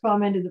John has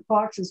commented that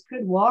foxes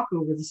could walk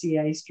over the sea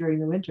ice during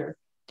the winter.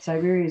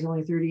 Siberia is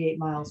only 38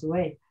 miles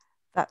away.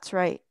 That's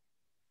right.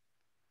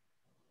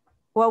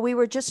 Well, we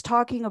were just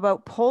talking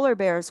about polar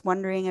bears,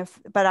 wondering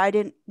but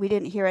we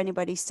didn't hear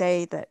anybody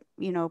say that,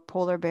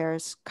 polar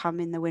bears come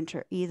in the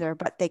winter either,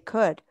 but they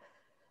could.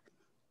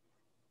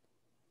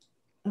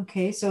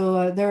 Okay,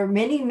 so there are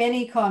many,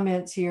 many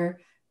comments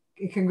here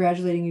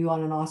congratulating you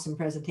on an awesome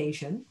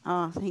presentation.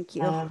 Oh, thank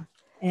you.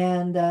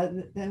 And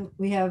then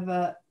we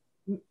have,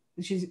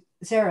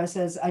 Sarah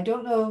says, I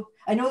know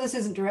this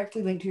isn't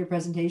directly linked to your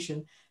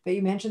presentation, but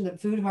you mentioned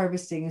that food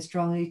harvesting is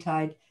strongly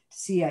tied to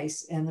sea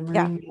ice and the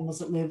marine mammals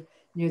that live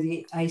near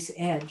the ice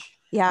edge.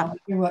 Yeah. I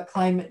wonder what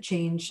climate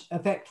change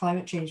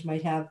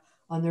might have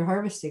on their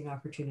harvesting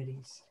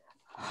opportunities.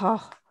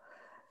 Oh,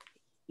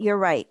 you're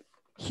right.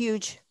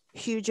 Huge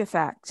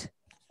effect.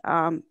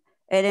 And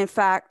in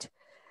fact,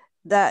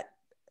 that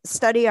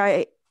study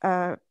I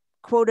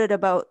quoted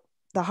about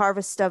the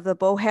harvest of the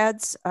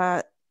bowheads,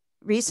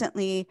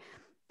 recently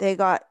they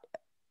got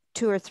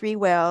 2 or 3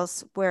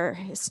 whales where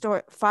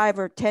 5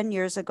 or 10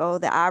 years ago,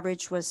 the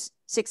average was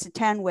 6 to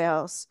 10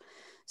 whales.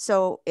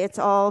 So it's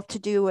all to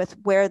do with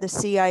where the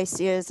sea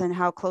ice is and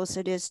how close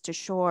it is to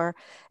shore.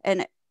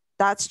 And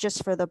that's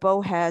just for the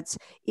bowheads.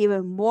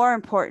 Even more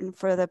important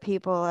for the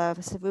people of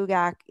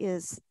Savoonga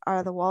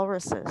are the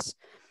walruses.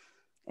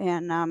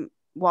 And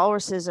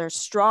walruses are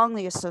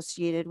strongly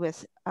associated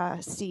with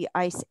sea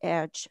ice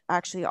edge.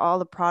 Actually, all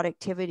the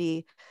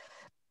productivity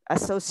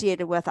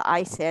associated with the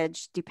ice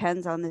edge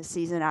depends on the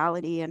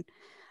seasonality.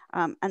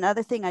 And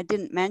another thing I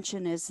didn't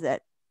mention is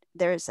that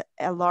there's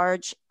a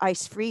large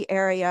ice-free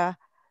area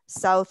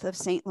south of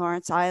St.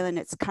 Lawrence Island.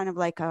 It's kind of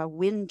like a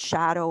wind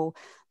shadow.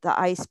 The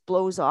ice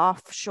blows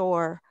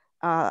offshore,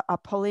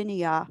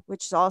 Apollonia,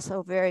 which is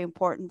also very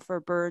important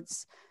for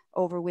birds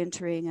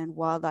overwintering and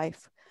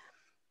wildlife.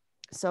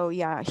 So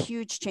yeah,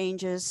 huge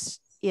changes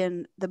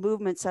in the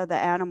movements of the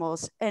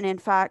animals. And in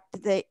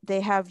fact,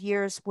 they have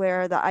years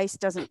where the ice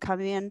doesn't come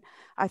in.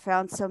 I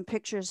found some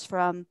pictures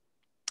from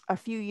a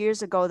few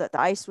years ago that the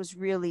ice was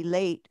really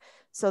late.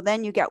 So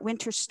then you get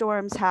winter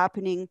storms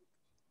happening,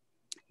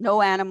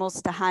 no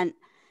animals to hunt.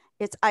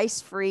 It's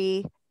ice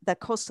free. The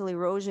coastal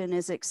erosion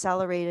is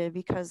accelerated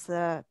because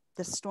the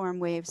storm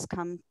waves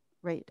come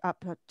right up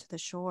to the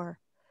shore.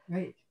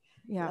 Right.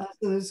 Yeah.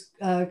 So there's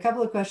a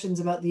couple of questions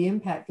about the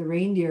impact the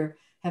reindeer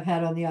have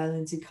had on the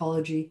island's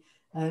ecology.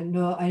 I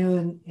know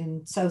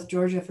in South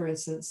Georgia, for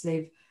instance,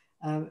 they've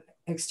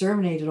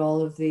exterminated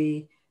all of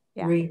the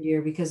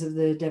reindeer because of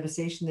the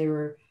devastation they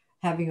were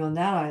having on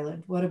that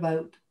island. What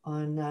about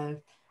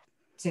on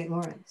St.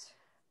 Lawrence?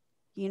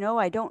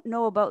 I don't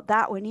know about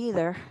that one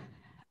either,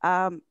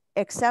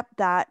 except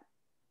that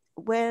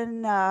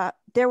when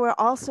there were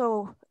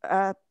also,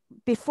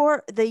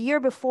 the year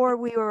before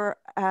we were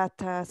at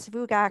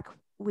Savoonga,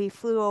 we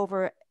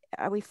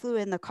flew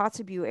in the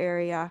Kotzebue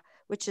area,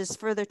 which is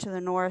further to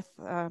the north,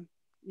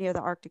 near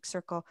the Arctic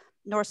Circle,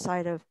 north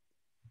side of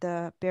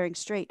the Bering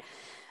Strait.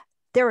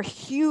 There were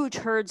huge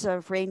herds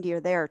of reindeer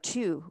there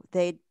too.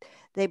 They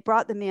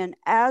brought them in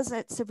as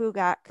at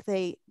Savoonga.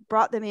 They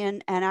brought them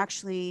in, and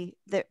actually,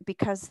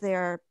 because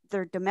they're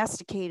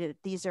domesticated,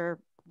 these are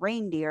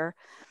reindeer.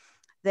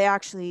 They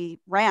actually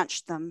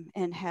ranched them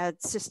and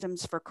had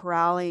systems for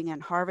corralling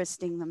and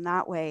harvesting them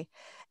that way.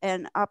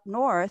 And up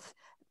north,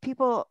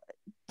 people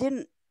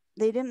didn't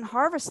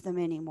harvest them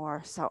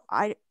anymore. So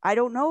I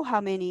don't know how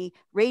many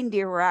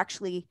reindeer were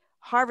actually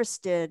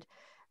harvested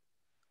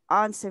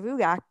on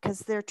Savoonga, because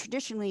they're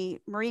traditionally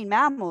marine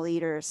mammal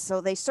eaters.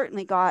 So they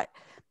certainly got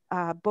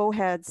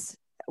bowheads,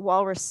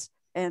 walrus,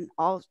 and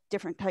all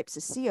different types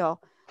of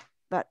seal.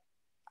 But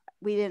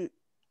we didn't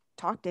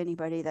talk to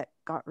anybody that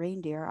got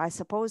reindeer. I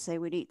suppose they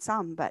would eat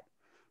some, but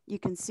you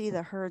can see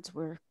the herds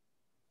were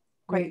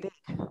quite big.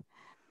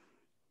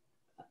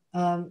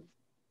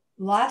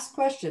 Last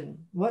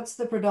question. What's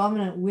the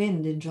predominant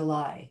wind in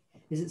July?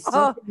 Is it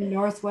still from the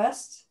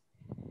northwest?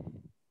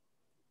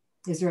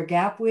 Is there a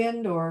gap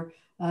wind or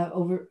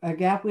over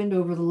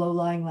the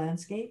low-lying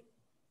landscape?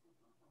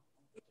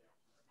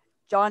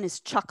 John is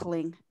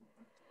chuckling.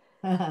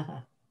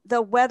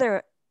 The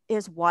weather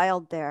is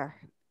wild there.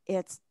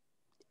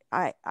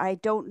 I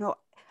don't know.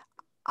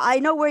 I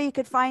know where you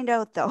could find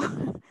out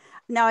though.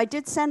 Now I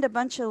did send a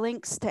bunch of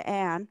links to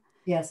Anne,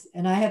 Yes,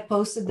 and I have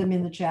posted them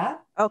in the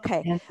chat.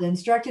 Okay. And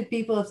instructed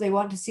people if they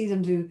want to see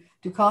them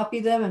to copy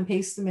them and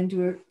paste them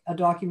into a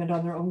document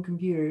on their own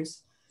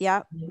computers.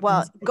 Yeah.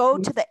 Well, go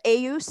to the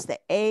AOS, the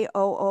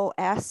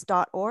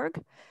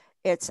AOOS.org.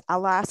 It's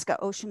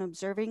Alaska Ocean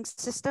Observing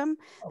System.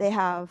 They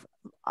have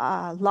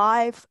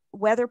live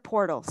weather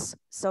portals.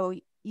 So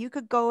you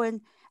could go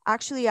and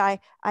actually, I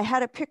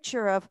had a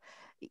picture of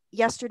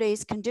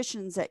yesterday's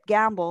conditions at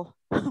Gamble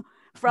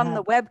from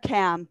the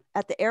webcam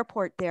at the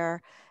airport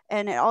there.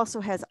 And it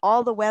also has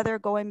all the weather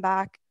going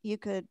back. You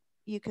can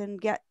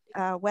get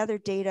weather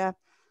data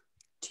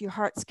to your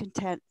heart's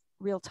content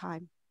real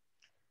time.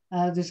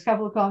 There's a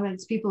couple of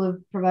comments. People have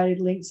provided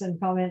links and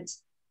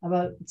comments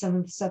about some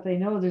of the stuff they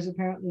know. There's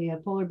apparently a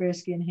polar bear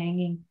skin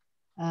hanging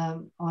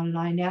on an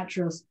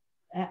iNaturalist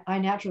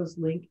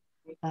link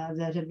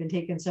that had been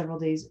taken several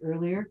days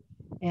earlier.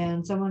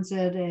 And someone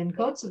said in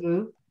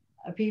Kotzebue,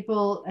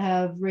 people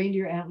have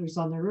reindeer antlers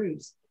on their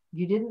roofs.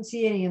 You didn't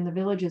see any in the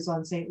villages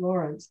on St.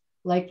 Lawrence.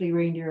 Likely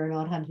reindeer are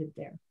not hunted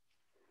there.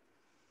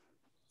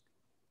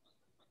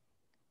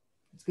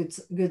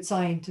 It's good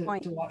sign to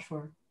watch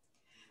for.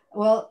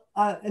 Well,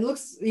 it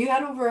looks you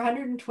had over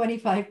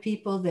 125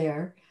 people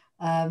there.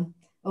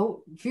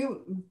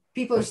 Few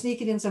people are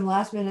sneaking in some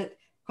last minute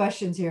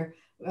questions here.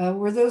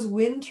 Were those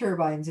wind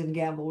turbines in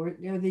Gamble?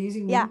 Are they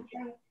using wind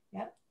turbines?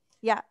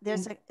 Yeah.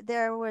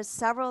 There was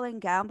several in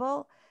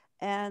Gamble,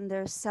 and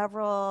there's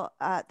several.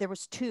 There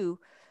was two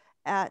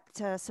at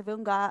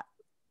Savoonga.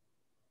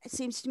 It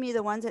seems to me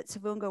the ones at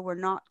Savoonga were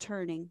not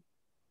turning,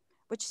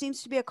 which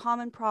seems to be a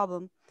common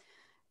problem.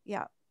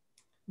 Yeah.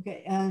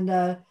 Okay,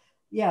 and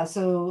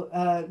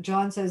so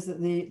John says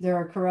that there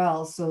are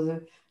corrals, so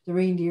the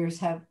reindeer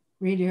have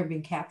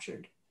been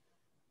captured.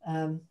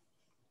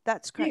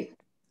 That's correct.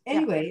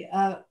 Anyway,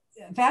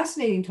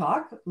 fascinating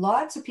talk.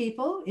 Lots of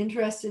people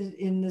interested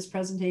in this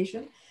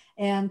presentation,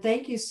 and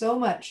thank you so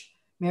much,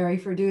 Mary,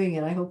 for doing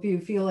it. I hope you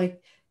feel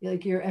like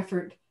your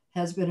effort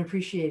has been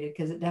appreciated,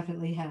 because it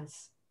definitely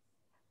has.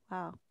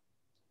 Wow,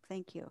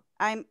 thank you.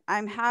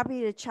 I'm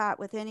happy to chat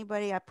with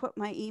anybody. I put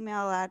my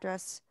email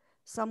address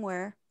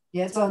somewhere.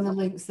 Yeah, it's on the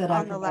links that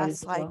I provided. On the last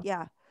slide,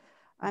 yeah.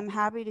 I'm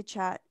happy to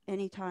chat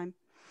anytime.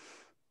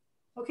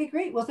 Okay,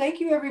 great. Well,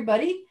 thank you,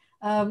 everybody.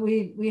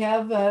 We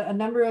have a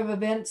number of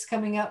events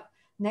coming up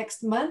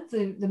next month.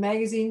 The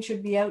magazine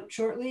should be out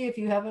shortly if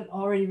you haven't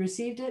already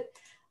received it.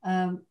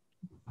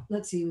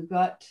 Let's see, we've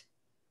got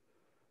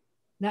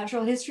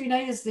Natural History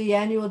Night is the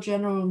annual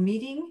general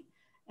meeting,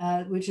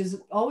 which is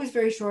always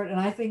very short, and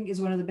I think is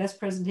one of the best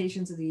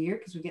presentations of the year,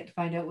 because we get to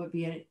find out what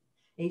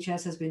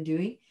BNHS has been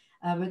doing.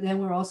 But then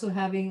we're also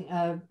having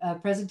a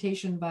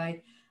presentation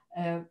by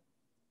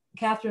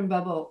Catherine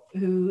Bubbo,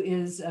 who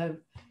is a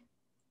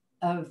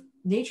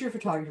nature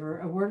photographer,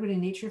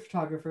 award-winning nature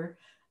photographer,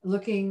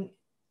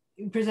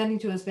 presenting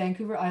to us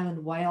Vancouver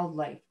Island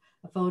wildlife,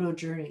 a photo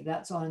journey.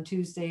 That's on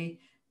Tuesday,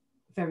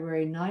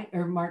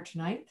 March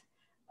 9th.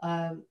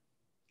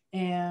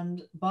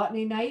 And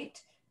Botany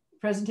Night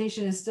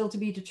presentation is still to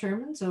be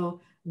determined. So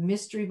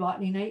Mystery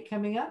Botany Night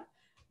coming up.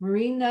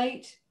 Marine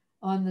Night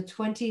on the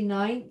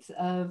 29th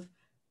of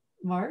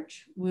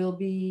March will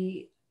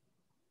be,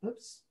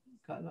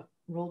 got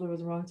rolled over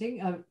the wrong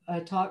thing,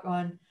 a talk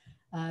on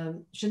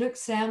Chinook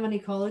salmon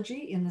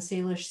ecology in the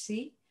Salish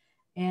Sea.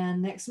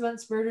 And next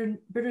month's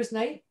Birders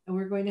Night,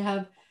 we're going to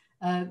have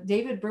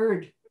David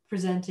Bird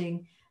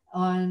presenting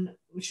on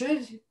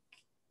should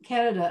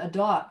Canada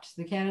adopt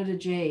the Canada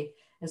jay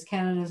as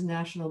Canada's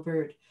national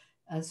bird.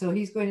 So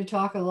he's going to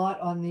talk a lot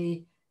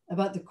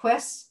about the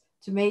quest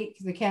to make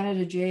the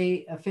Canada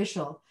jay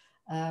official.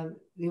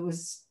 It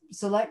was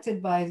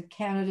selected by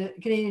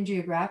Canadian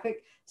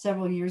Geographic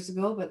several years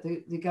ago, but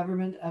the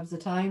government of the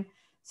time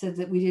said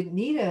that we didn't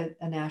need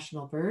a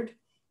national bird.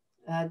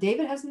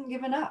 David hasn't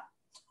given up.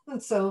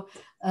 So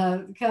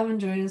come and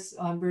join us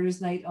on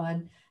Birders Night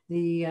on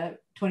the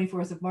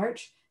 24th of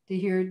March to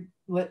hear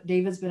what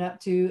David's been up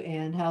to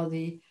and how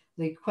the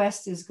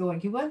quest is going.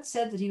 He once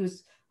said that he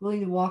was willing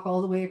to walk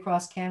all the way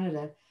across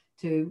Canada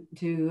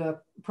to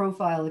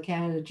profile the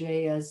Canada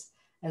jay as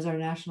our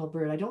national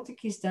bird. I don't think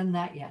he's done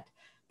that yet,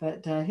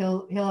 but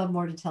he'll have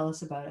more to tell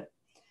us about it.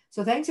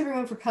 So thanks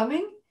everyone for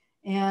coming,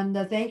 and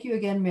thank you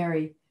again,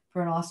 Mary,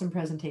 for an awesome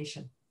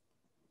presentation.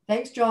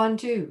 Thanks, John,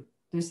 too.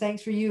 There's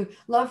thanks for you,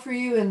 love for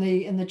you in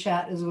the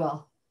chat as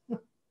well.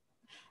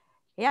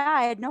 Yeah,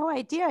 I had no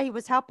idea he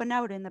was helping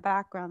out in the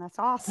background. That's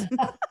awesome.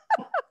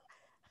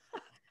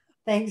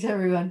 Thanks,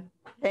 everyone.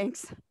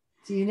 Thanks.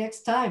 See you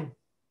next time.